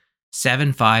understand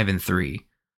 7, 5, and 3,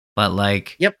 but,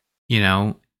 like, Yep.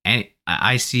 and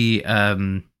I see,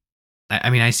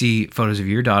 I see photos of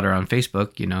your daughter on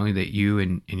Facebook, that you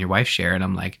and your wife share, and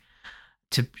I'm like,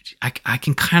 I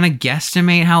can kind of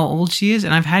guesstimate how old she is,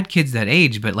 and I've had kids that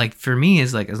age, but, like, for me,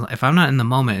 is like, if I'm not in the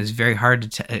moment, it's very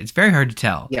hard to it's very hard to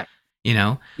tell. Yeah.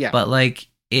 Yeah. But, like,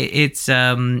 it's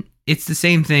the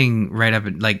same thing right up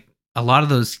at, like, a lot of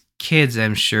those kids,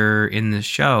 I'm sure, in the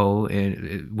show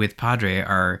with Padre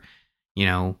are,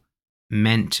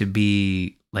 meant to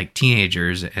be like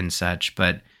teenagers and such.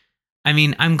 But I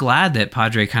mean, I'm glad that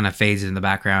Padre kind of fades in the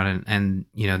background, and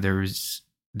there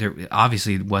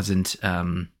obviously wasn't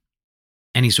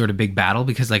any sort of big battle,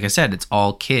 because, like I said, it's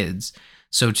all kids.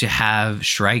 So to have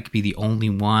Shrike be the only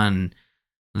one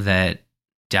that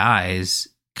dies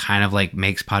kind of like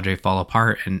makes Padre fall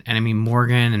apart. And I mean,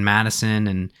 Morgan and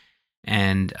Madison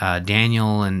and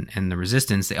Daniel and the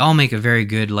Resistance, they all make a very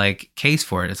good, like, case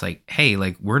for it. It's like, hey,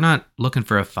 like, we're not looking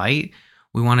for a fight.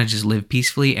 We want to just live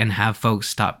peacefully and have folks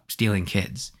stop stealing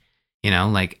kids.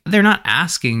 Like, they're not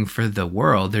asking for the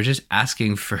world. They're just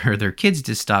asking for their kids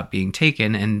to stop being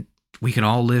taken, and we can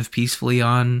all live peacefully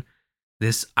on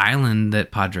this island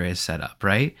that Padre has set up,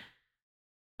 right?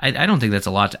 I don't think that's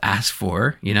a lot to ask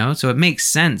for, So it makes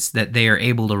sense that they are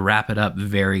able to wrap it up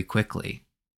very quickly.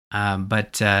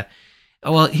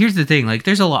 Well, here's the thing. Like,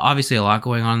 there's obviously a lot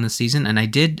going on in this season, and I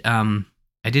did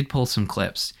pull some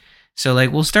clips. So,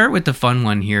 like, we'll start with the fun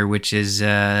one here, which is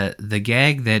the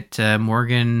gag that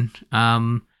Morgan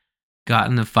got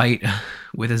in the fight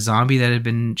with a zombie that had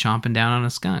been chomping down on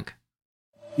a skunk.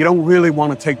 You don't really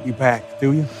want to take me back,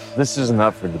 do you? This isn't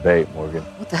up for debate, Morgan.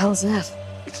 What the hell is that?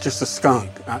 It's just a skunk.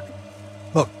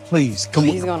 Look, please, come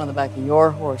He's on. going on the back of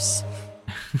your horse.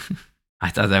 I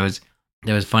thought that was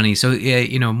funny. So,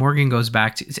 yeah, Morgan goes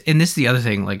back to, and this is the other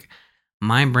thing, like,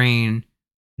 my brain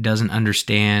doesn't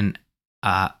understand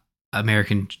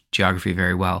American geography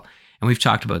very well. And we've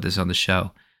talked about this on the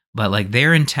show, but, like,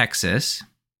 they're in Texas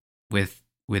with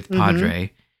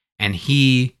Padre, and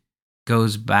he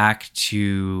goes back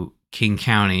to King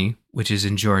County, which is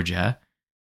in Georgia.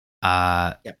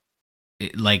 Yep.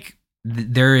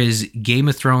 There is Game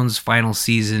of Thrones final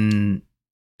season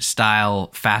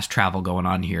style fast travel going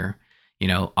on here.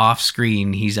 Off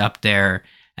screen, he's up there,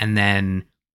 and then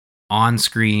on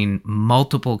screen,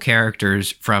 multiple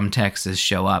characters from Texas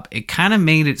show up. It kind of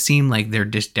made it seem like they're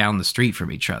just down the street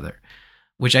from each other,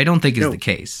 which I don't think is the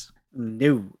case.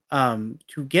 No.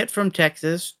 To get from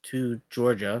Texas to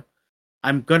Georgia,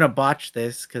 I'm going to botch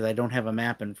this because I don't have a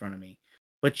map in front of me,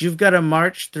 but you've got to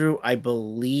march through, I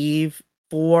believe,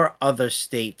 4 other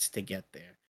states to get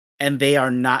there. And they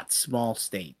are not small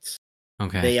states.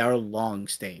 Okay. They are long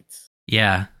states.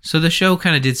 Yeah. So the show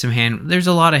kind of did there's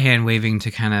a lot of hand waving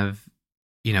to kind of,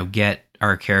 get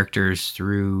our characters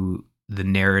through the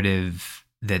narrative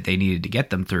that they needed to get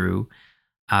them through.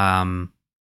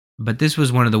 But this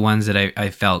was one of the ones that I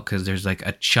felt, because there's, like,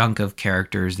 a chunk of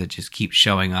characters that just keep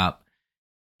showing up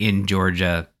in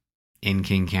Georgia, in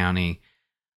King County,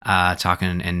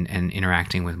 talking and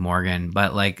interacting with Morgan.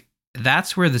 But, like,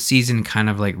 that's where the season kind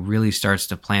of, like, really starts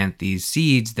to plant these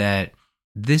seeds that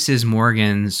this is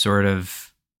Morgan's sort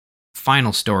of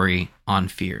final story on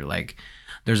Fear. Like,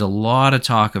 there's a lot of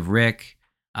talk of Rick.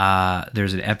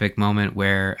 There's an epic moment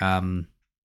where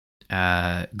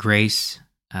Grace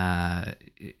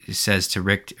says to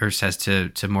Rick, or says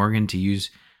to Morgan, to use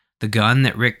the gun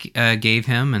that Rick gave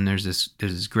him, and there's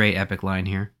this great epic line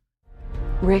here.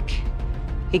 Rick,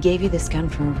 he gave you this gun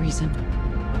for a reason.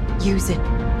 Use it.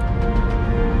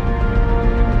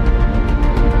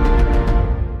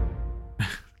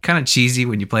 Kind of cheesy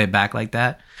when you play it back like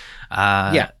that.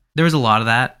 Yeah. There was a lot of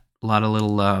that. A lot of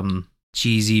little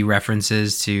cheesy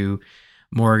references to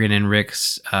Morgan and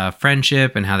Rick's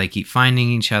friendship and how they keep finding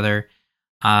each other.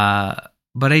 But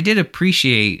I did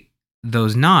appreciate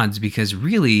those nods, because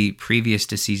really, previous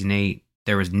to season 8,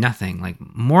 there was nothing. Like,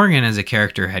 Morgan as a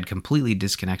character had completely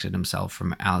disconnected himself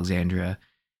from Alexandria,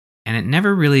 and it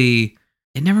never really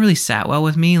sat well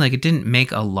with me. Like, it didn't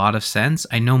make a lot of sense.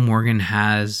 I know Morgan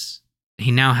has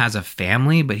he now has a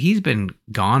family, but he's been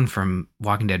gone from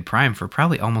Walking Dead Prime for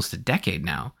probably almost a decade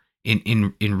now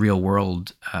in real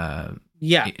world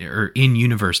or in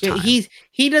universe time.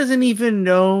 He doesn't even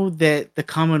know that the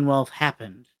Commonwealth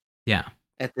happened. Yeah.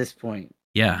 At this point.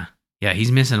 Yeah. Yeah,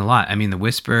 he's missing a lot. I mean, the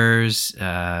whispers,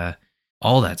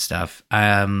 all that stuff.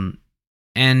 And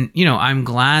I'm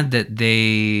glad that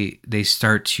they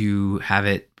start to have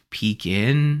it peak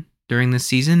in during the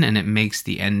season, and it makes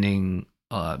the ending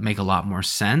make a lot more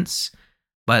sense.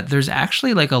 But there's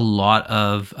actually like a lot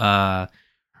of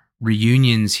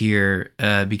reunions here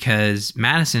because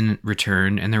Madison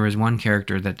returned, and there was one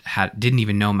character that didn't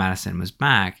even know Madison was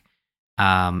back,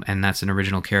 and that's an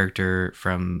original character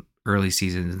from early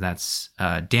seasons. That's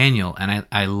Daniel, and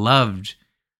I loved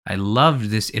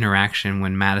this interaction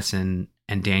when Madison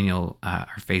and Daniel are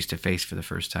face to face for the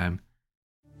first time.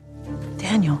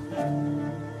 Daniel.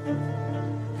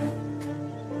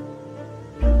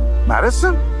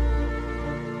 Madison?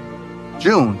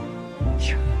 June.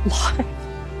 You're alive.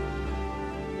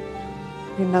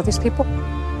 You know these people?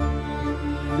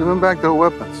 Give them back their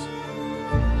weapons.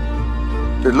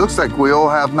 It looks like we all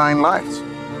have 9 lives.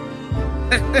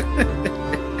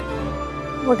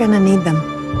 We're gonna need them.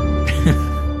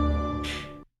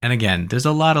 And again, there's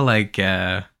a lot of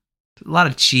a lot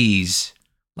of cheese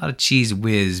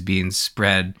whiz being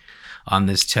spread on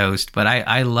this toast. But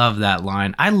I love that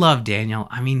line. I love Daniel.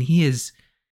 I mean, he is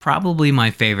probably my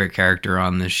favorite character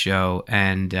on this show,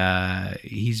 and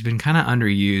he's been kind of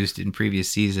underused in previous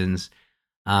seasons.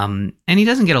 And he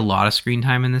doesn't get a lot of screen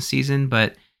time in this season,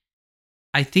 but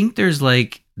I think there's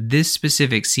like this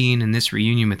specific scene in this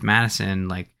reunion with Madison,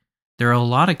 like there are a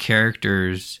lot of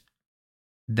characters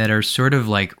that are sort of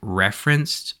like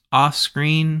referenced off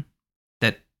screen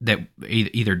that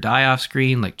either die off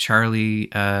screen, like Charlie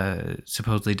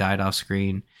supposedly died off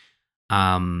screen.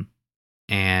 And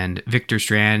Victor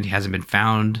Strand hasn't been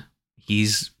found.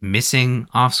 He's missing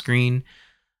off screen.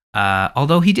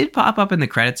 Although he did pop up in the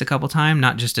credits a couple times,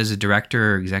 not just as a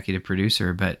director or executive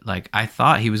producer, but like I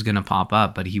thought he was going to pop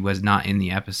up, but he was not in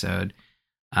the episode.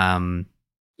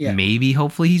 Maybe,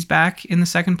 hopefully he's back in the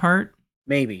second part.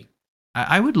 Maybe.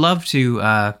 I would love to,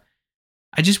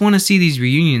 I just want to see these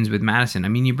reunions with Madison. I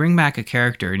mean, you bring back a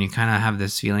character and you kind of have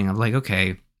this feeling of like,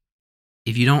 okay,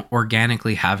 if you don't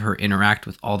organically have her interact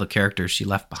with all the characters she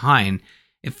left behind,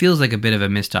 it feels like a bit of a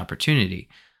missed opportunity.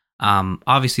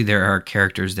 Obviously there are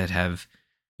characters that have,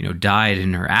 died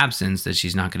in her absence that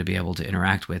she's not going to be able to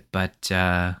interact with, but,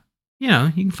 you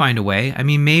can find a way. I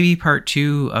mean, maybe part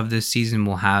 2 of this season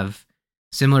will have,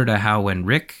 similar to how when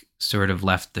Rick sort of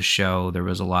left the show, there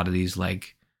was a lot of these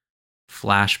like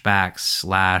flashbacks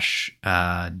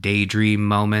 / daydream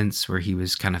moments where he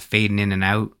was kind of fading in and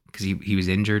out because he was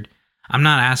injured. I'm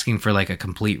not asking for like a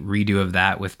complete redo of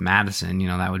that with Madison,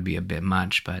 that would be a bit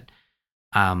much, but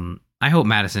I hope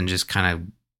Madison just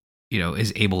kind of,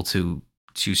 is able to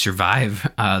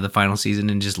survive the final season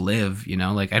and just live,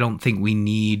 like I don't think we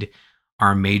need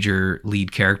our major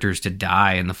lead characters to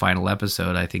die in the final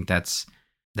episode. I think that's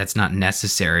not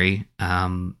necessary.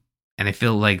 And I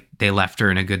feel like they left her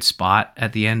in a good spot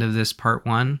at the end of this part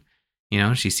 1.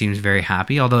 She seems very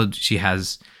happy, although she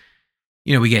has,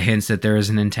 we get hints that there is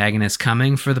an antagonist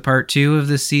coming for the part 2 of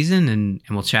this season, and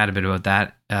we'll chat a bit about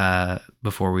that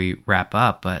before we wrap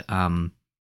up. But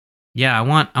yeah, I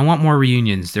want more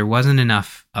reunions. There wasn't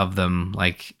enough of them,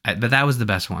 but that was the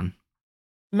best one.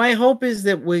 My hope is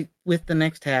that with the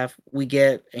next half, we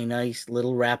get a nice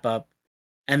little wrap up,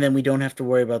 and then we don't have to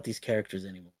worry about these characters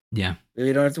anymore. Yeah.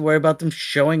 We don't have to worry about them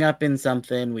showing up in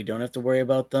something. We don't have to worry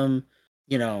about them,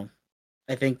 I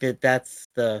think that's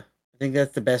the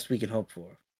best we can hope for.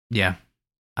 Yeah,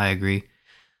 I agree.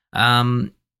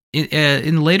 In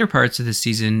the later parts of the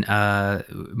season,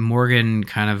 Morgan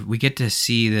we get to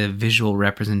see the visual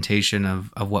representation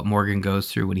of what Morgan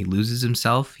goes through when he loses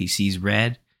himself. He sees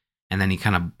red, and then he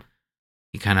kind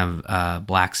of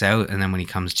blacks out, and then when he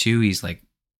comes to, he's like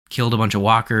killed a bunch of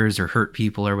walkers or hurt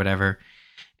people or whatever.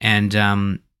 And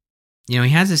he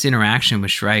has this interaction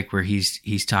with Shrike where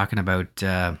he's talking about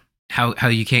how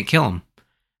you can't kill him.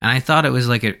 And I thought it was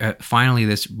like finally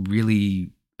this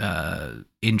really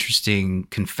interesting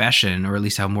confession, or at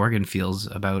least how Morgan feels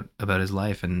about his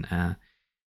life. And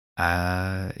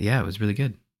it was really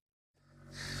good.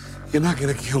 You're not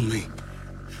gonna kill me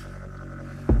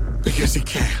because he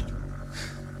can't.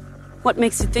 What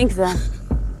makes you think that?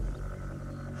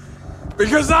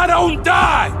 Because I don't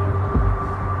die.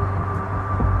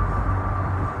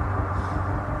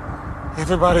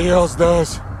 Everybody else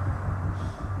does,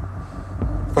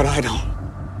 but I don't.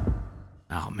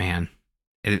 Oh man,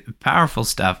 powerful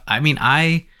stuff. I mean,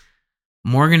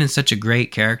 Morgan is such a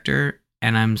great character,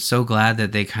 And I'm so glad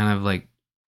that they kind of like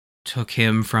took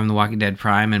him from The Walking Dead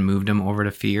Prime and moved him over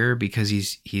to Fear, because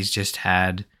he's just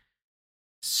had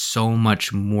so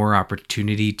much more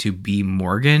opportunity to be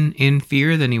Morgan in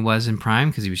Fear than he was in Prime,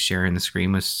 because he was sharing the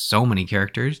screen with so many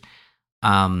characters.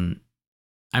 I'm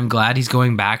glad he's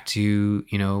going back to,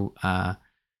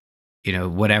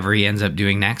 whatever he ends up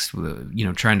doing next,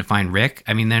 trying to find Rick.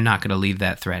 I mean, they're not going to leave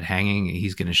that thread hanging.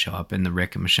 He's going to show up in the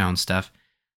Rick and Michonne stuff.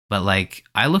 But like,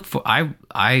 I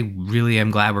really am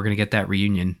glad we're going to get that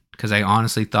reunion, because I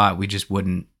honestly thought it just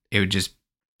wouldn't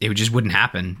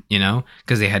happen,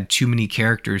 because they had too many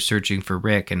characters searching for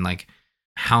Rick, and like,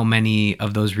 how many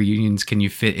of those reunions can you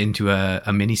fit into a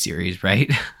miniseries,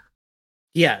 right?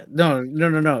 Yeah, no.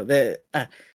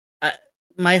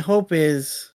 My hope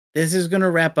is this is going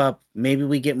to wrap up. Maybe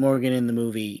we get Morgan in the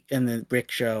movie and the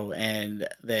Rick show, and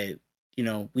that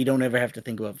we don't ever have to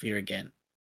think about Fear again.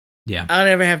 Yeah, I don't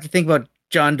ever have to think about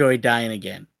John Dory dying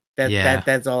again.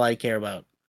 That's all I care about.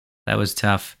 That was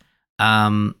tough.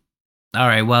 All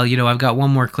right, well, I've got one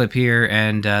more clip here,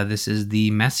 and this is the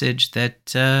message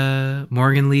that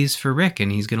Morgan leaves for Rick,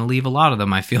 and he's going to leave a lot of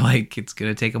them. I feel like it's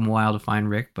going to take him a while to find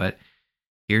Rick, but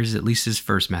here's at least his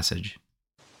first message.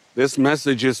 This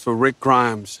message is for Rick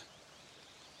Grimes.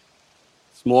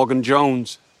 It's Morgan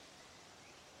Jones.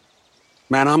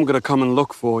 Man, I'm going to come and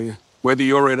look for you, whether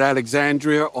you're at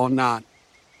Alexandria or not.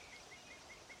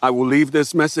 I will leave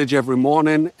this message every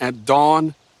morning at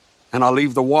dawn, and I'll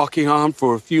leave the walkie on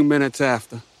for a few minutes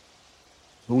after.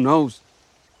 Who knows?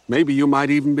 Maybe you might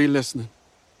even be listening.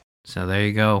 So there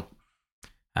you go.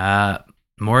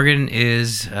 Morgan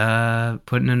is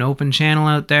putting an open channel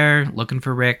out there, looking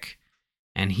for Rick,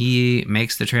 and he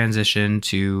makes the transition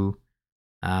to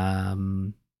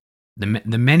the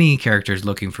many characters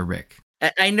looking for Rick.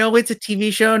 I know it's a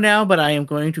TV show now, but I am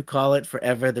going to call it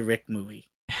forever the Rick movie.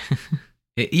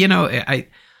 I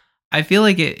feel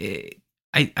like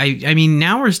I mean,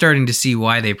 now we're starting to see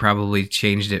why they probably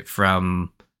changed it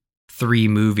from 3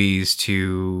 movies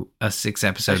to a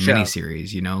 6-episode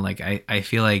miniseries. Like I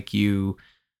feel like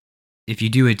if you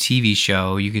do a TV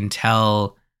show, you can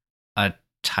tell a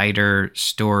tighter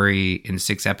story in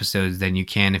 6 episodes than you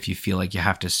can if you feel like you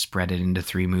have to spread it into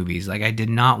 3 movies. Like, I did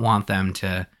not want them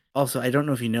to. Also, I don't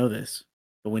know if you know this,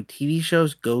 but when TV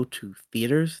shows go to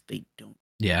theaters, they don't.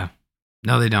 Yeah.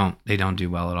 No, they don't. They don't do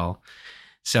well at all.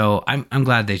 So I'm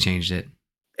glad they changed it.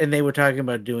 And they were talking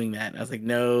about doing that. And I was like,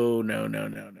 no.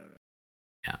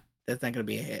 Yeah. That's not going to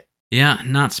be a hit. Yeah,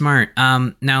 not smart.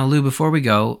 Now, Lou, before we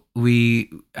go,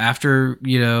 after,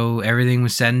 everything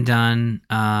was said and done,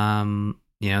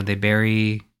 they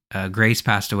bury, Grace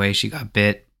passed away. She got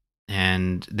bit,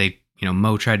 and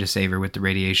Mo tried to save her with the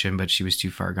radiation, but she was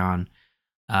too far gone.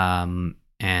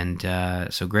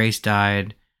 So Grace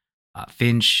died.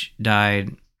 Finch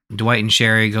died. Dwight and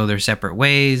Sherry go their separate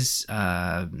ways. They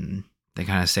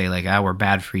kind of say like, we're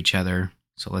bad for each other,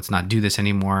 so let's not do this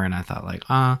anymore. And I thought like,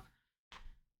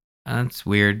 that's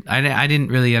weird. I didn't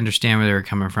really understand where they were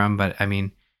coming from, but I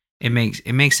mean, it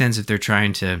makes sense if they're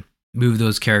trying to move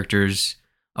those characters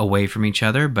away from each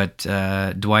other. But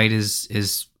Dwight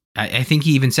is I think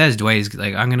he even says Dwight is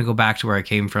like, I'm going to go back to where I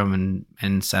came from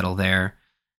and settle there.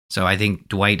 So I think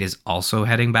Dwight is also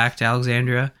heading back to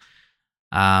Alexandria.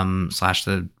 /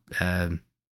 the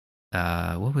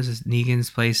what was this, Negan's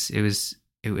place? It was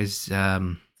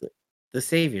the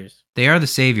Saviors. They are the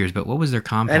Saviors, but what was their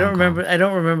compound? I don't remember. called? I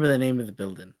don't remember the name of the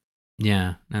building.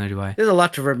 Yeah, neither do I. There's a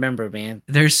lot to remember, man.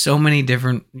 There's so many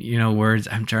different, words.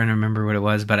 I'm trying to remember what it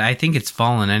was, but I think it's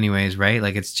Fallen anyways, right?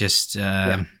 Like it's just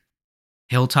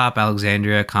Hilltop,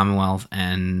 Alexandria, Commonwealth,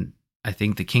 and I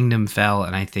think the Kingdom fell,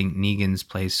 and I think Negan's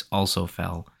place also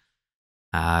fell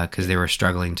because they were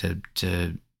struggling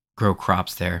to grow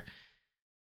crops there.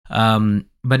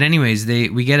 But anyways,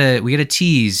 we get a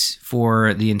tease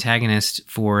for the antagonist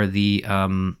for the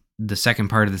second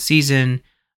part of the season.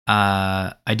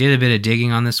 I did a bit of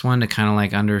digging on this one to kind of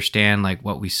like understand like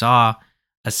what we saw.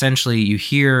 Essentially, you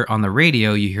hear on the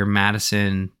radio, you hear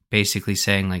Madison basically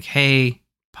saying like, "Hey,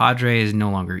 Padre is no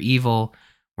longer evil.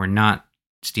 We're not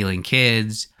stealing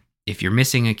kids. If you're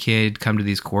missing a kid, come to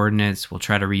these coordinates. We'll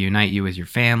try to reunite you with your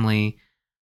family."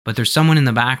 But there's someone in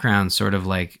the background sort of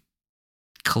like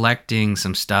collecting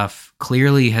some stuff,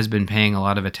 clearly has been paying a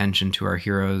lot of attention to our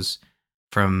heroes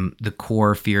from the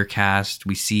core Fear cast.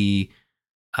 We see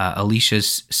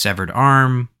Alicia's severed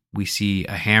arm. We see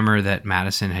a hammer that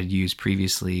Madison had used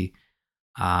previously.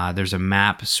 There's a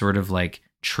map sort of like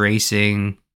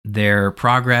tracing their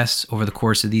progress over the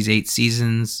course of these 8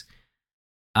 seasons.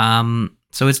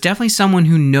 So it's definitely someone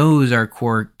who knows our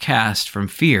core cast from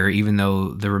Fear, even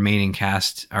though the remaining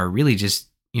cast are really just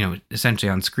essentially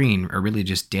on screen are really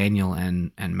just Daniel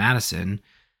and Madison.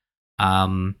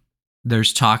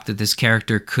 There's talk that this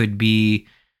character could be,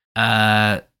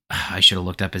 I should have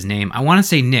looked up his name. I want to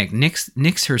say Nick.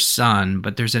 Nick's her son,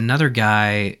 but there's another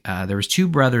guy. There was two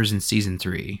brothers in season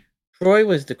 3. Troy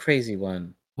was the crazy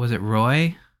one. Was it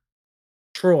Roy?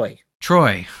 Troy.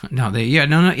 No,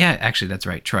 yeah, actually that's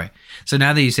right, Troy. So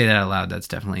now that you say that out loud, that's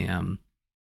definitely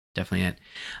it.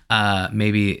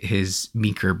 Maybe his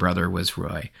meeker brother was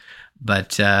Roy.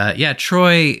 But yeah,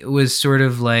 Troy was sort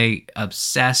of like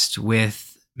obsessed with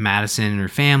Madison and her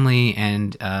family,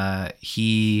 and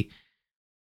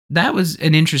that was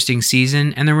an interesting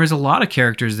season, and there was a lot of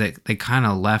characters that they kind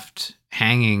of left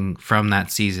hanging from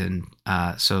that season.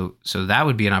 So that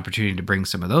would be an opportunity to bring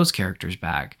some of those characters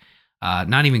back.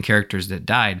 Not even characters that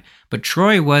died, but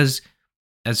Troy was,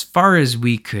 as far as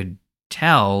we could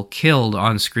tell, killed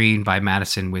on screen by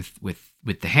Madison with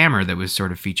the hammer that was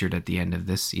sort of featured at the end of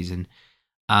this season.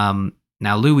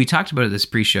 Now, Lou, we talked about it this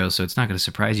pre-show, so it's not going to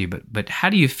surprise you, but how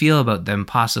do you feel about them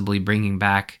possibly bringing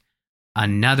back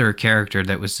another character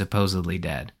that was supposedly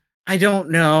dead? I don't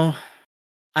know.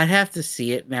 I'd have to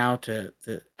see it now to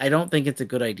I don't think it's a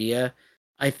good idea.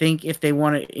 I think if they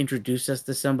want to introduce us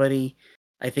to somebody,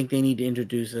 I think they need to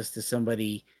introduce us to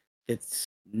somebody that's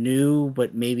new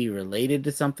but maybe related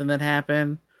to something that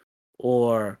happened,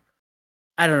 or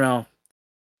I don't know.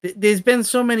 There's been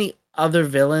so many other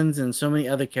villains and so many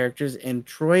other characters, and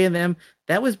Troy and them,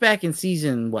 that was back in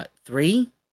season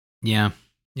 3? Yeah,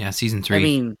 season 3. I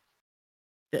mean,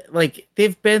 like,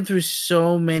 they've been through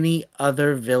so many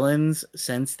other villains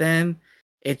since then.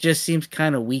 It just seems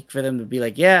kind of weak for them to be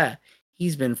like, yeah,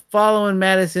 he's been following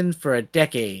Madison for a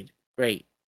decade. Great.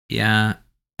 Yeah.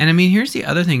 And I mean, here's the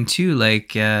other thing too,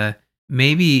 like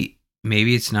maybe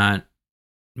it's not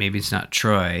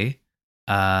Troy.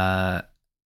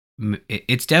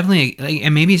 It's definitely like,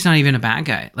 and maybe it's not even a bad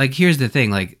guy. Like, here's the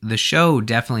thing, like the show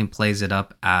definitely plays it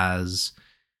up as,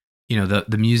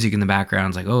 the music in the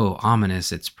background's like, oh,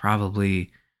 ominous. It's probably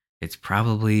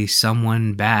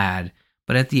someone bad.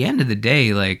 But at the end of the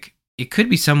day, like, it could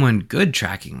be someone good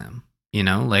tracking them.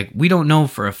 Like, we don't know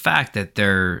for a fact that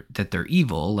they're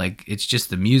evil. Like, it's just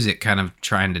the music kind of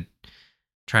trying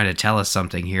to tell us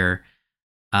something here.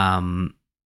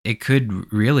 It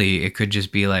could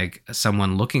just be like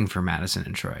someone looking for Madison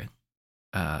and Troy,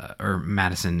 or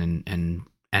Madison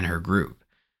and her group.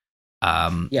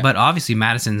 But obviously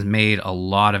Madison's made a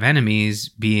lot of enemies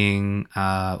being,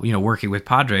 working with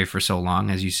Padre for so long.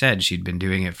 As you said, she'd been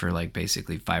doing it for like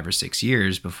basically 5 or 6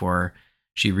 years before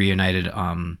she reunited,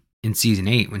 in season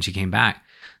 8 when she came back.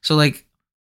 So like,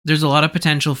 there's a lot of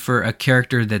potential for a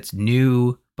character that's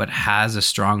new, but has a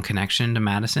strong connection to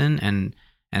Madison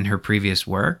and her previous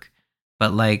work.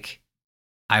 But like,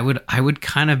 I would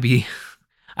kind of be,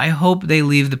 I hope they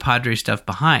leave the Padre stuff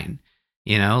behind,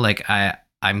 like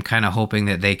I'm kind of hoping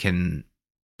that they can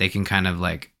kind of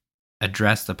like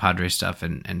address the Padre stuff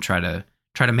and try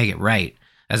to make it right,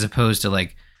 as opposed to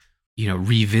like,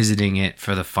 revisiting it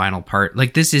for the final part.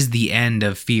 Like, this is the end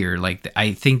of Fear. Like,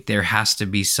 I think there has to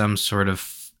be some sort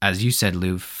of, as you said,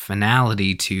 Lou,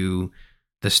 finality to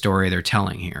the story they're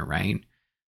telling here, right?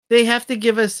 They have to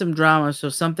give us some drama, so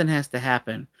something has to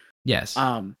happen. Yes.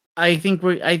 I think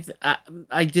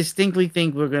I distinctly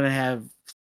think we're gonna have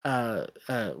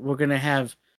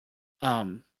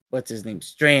what's his name?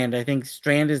 Strand. I think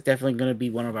Strand is definitely gonna be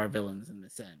one of our villains in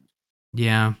this end.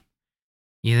 Yeah.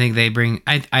 You think they bring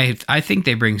I think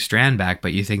they bring Strand back,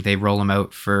 but you think they roll him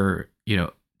out for,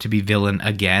 to be villain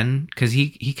again? Because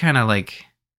he kind of like,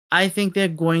 I think they're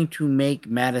going to make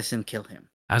Madison kill him.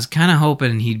 I was kind of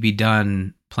hoping he'd be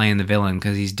done playing the villain,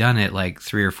 because he's done it like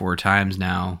 3 or 4 times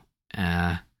now.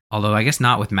 Although I guess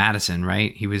not with Madison,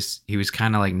 right? He was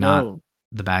kind of like not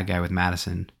the bad guy with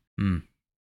Madison.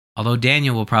 Although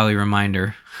Daniel will probably remind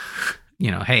her,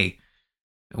 hey,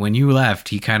 when you left,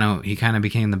 he kind of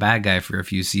became the bad guy for a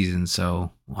few seasons,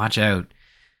 so watch out.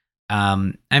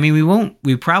 I mean,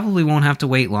 we probably won't have to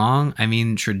wait long. I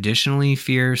mean, traditionally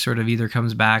Fear sort of either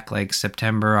comes back like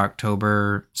September,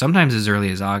 October, sometimes as early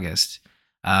as August.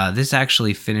 This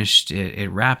actually finished, it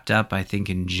wrapped up, I think,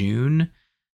 in June.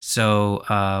 So,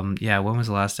 when was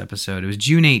the last episode? It was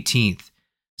June 18th.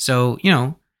 So,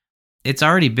 it's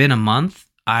already been a month.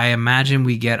 I imagine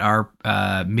we get our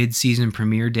mid-season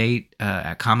premiere date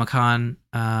at Comic-Con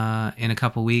in a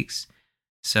couple weeks.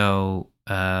 So,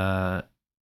 we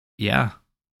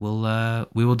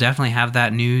will definitely have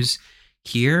that news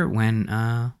here when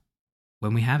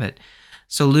we have it.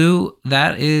 So, Lou,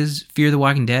 that is Fear the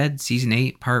Walking Dead Season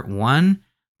 8, Part 1.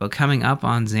 But coming up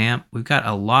on ZAMP, we've got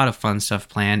a lot of fun stuff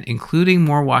planned, including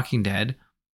more Walking Dead.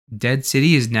 Dead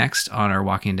City is next on our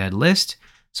Walking Dead list,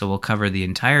 so we'll cover the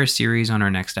entire series on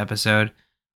our next episode,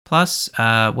 plus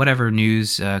whatever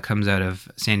news comes out of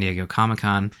San Diego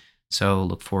Comic-Con. So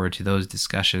look forward to those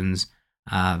discussions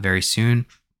very soon.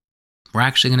 We're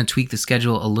actually going to tweak the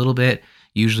schedule a little bit.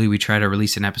 Usually we try to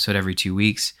release an episode every 2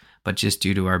 weeks, but just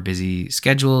due to our busy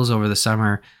schedules over the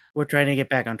summer, we're trying to get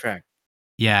back on track.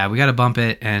 Yeah, we got to bump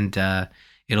it, and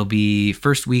it'll be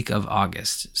first week of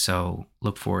August, so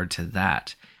look forward to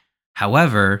that.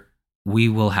 However, we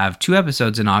will have 2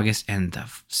 episodes in August, and the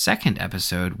second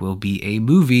episode will be a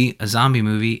movie, a zombie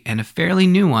movie, and a fairly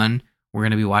new one. We're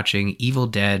going to be watching Evil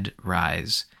Dead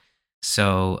Rise.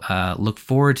 So look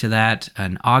forward to that.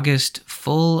 An August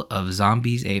full of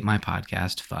Zombies Ate My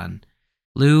Podcast fun.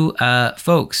 Lou,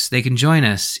 folks, they can join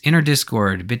us in our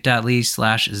Discord,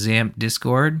 bit.ly/ZAMP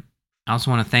Discord. I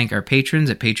also want to thank our patrons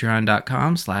at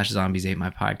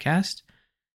patreon.com/zombies8mypodcast.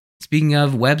 Speaking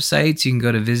of websites, you can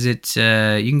go visit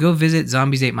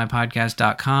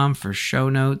zombies8mypodcast.com for show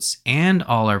notes and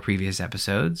all our previous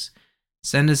episodes.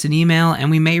 Send us an email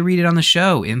and we may read it on the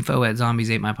show,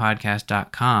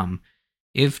 info@zombies8mypodcast.com.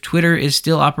 If Twitter is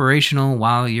still operational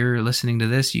while you're listening to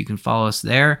this, you can follow us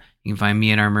there. You can find me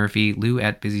and R. Murphy, Lou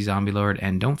at Busy Zombie Lord,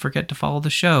 and don't forget to follow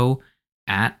the show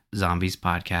at Zombies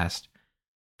Podcast.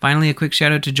 Finally, a quick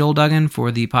shout out to Joel Duggan for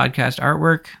the podcast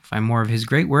artwork. Find more of his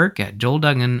great work at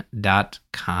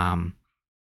joelduggan.com.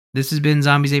 This has been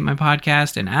Zombies Ate My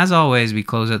Podcast, and as always, we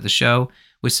close out the show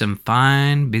with some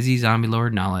fine Busy Zombie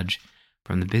Lord knowledge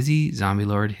from the Busy Zombie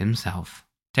Lord himself.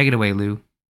 Take it away, Lou.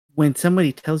 When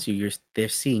somebody tells you they're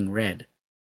seeing red,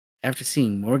 after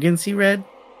seeing Morgan see red,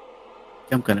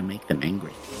 I'm going to make them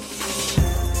angry.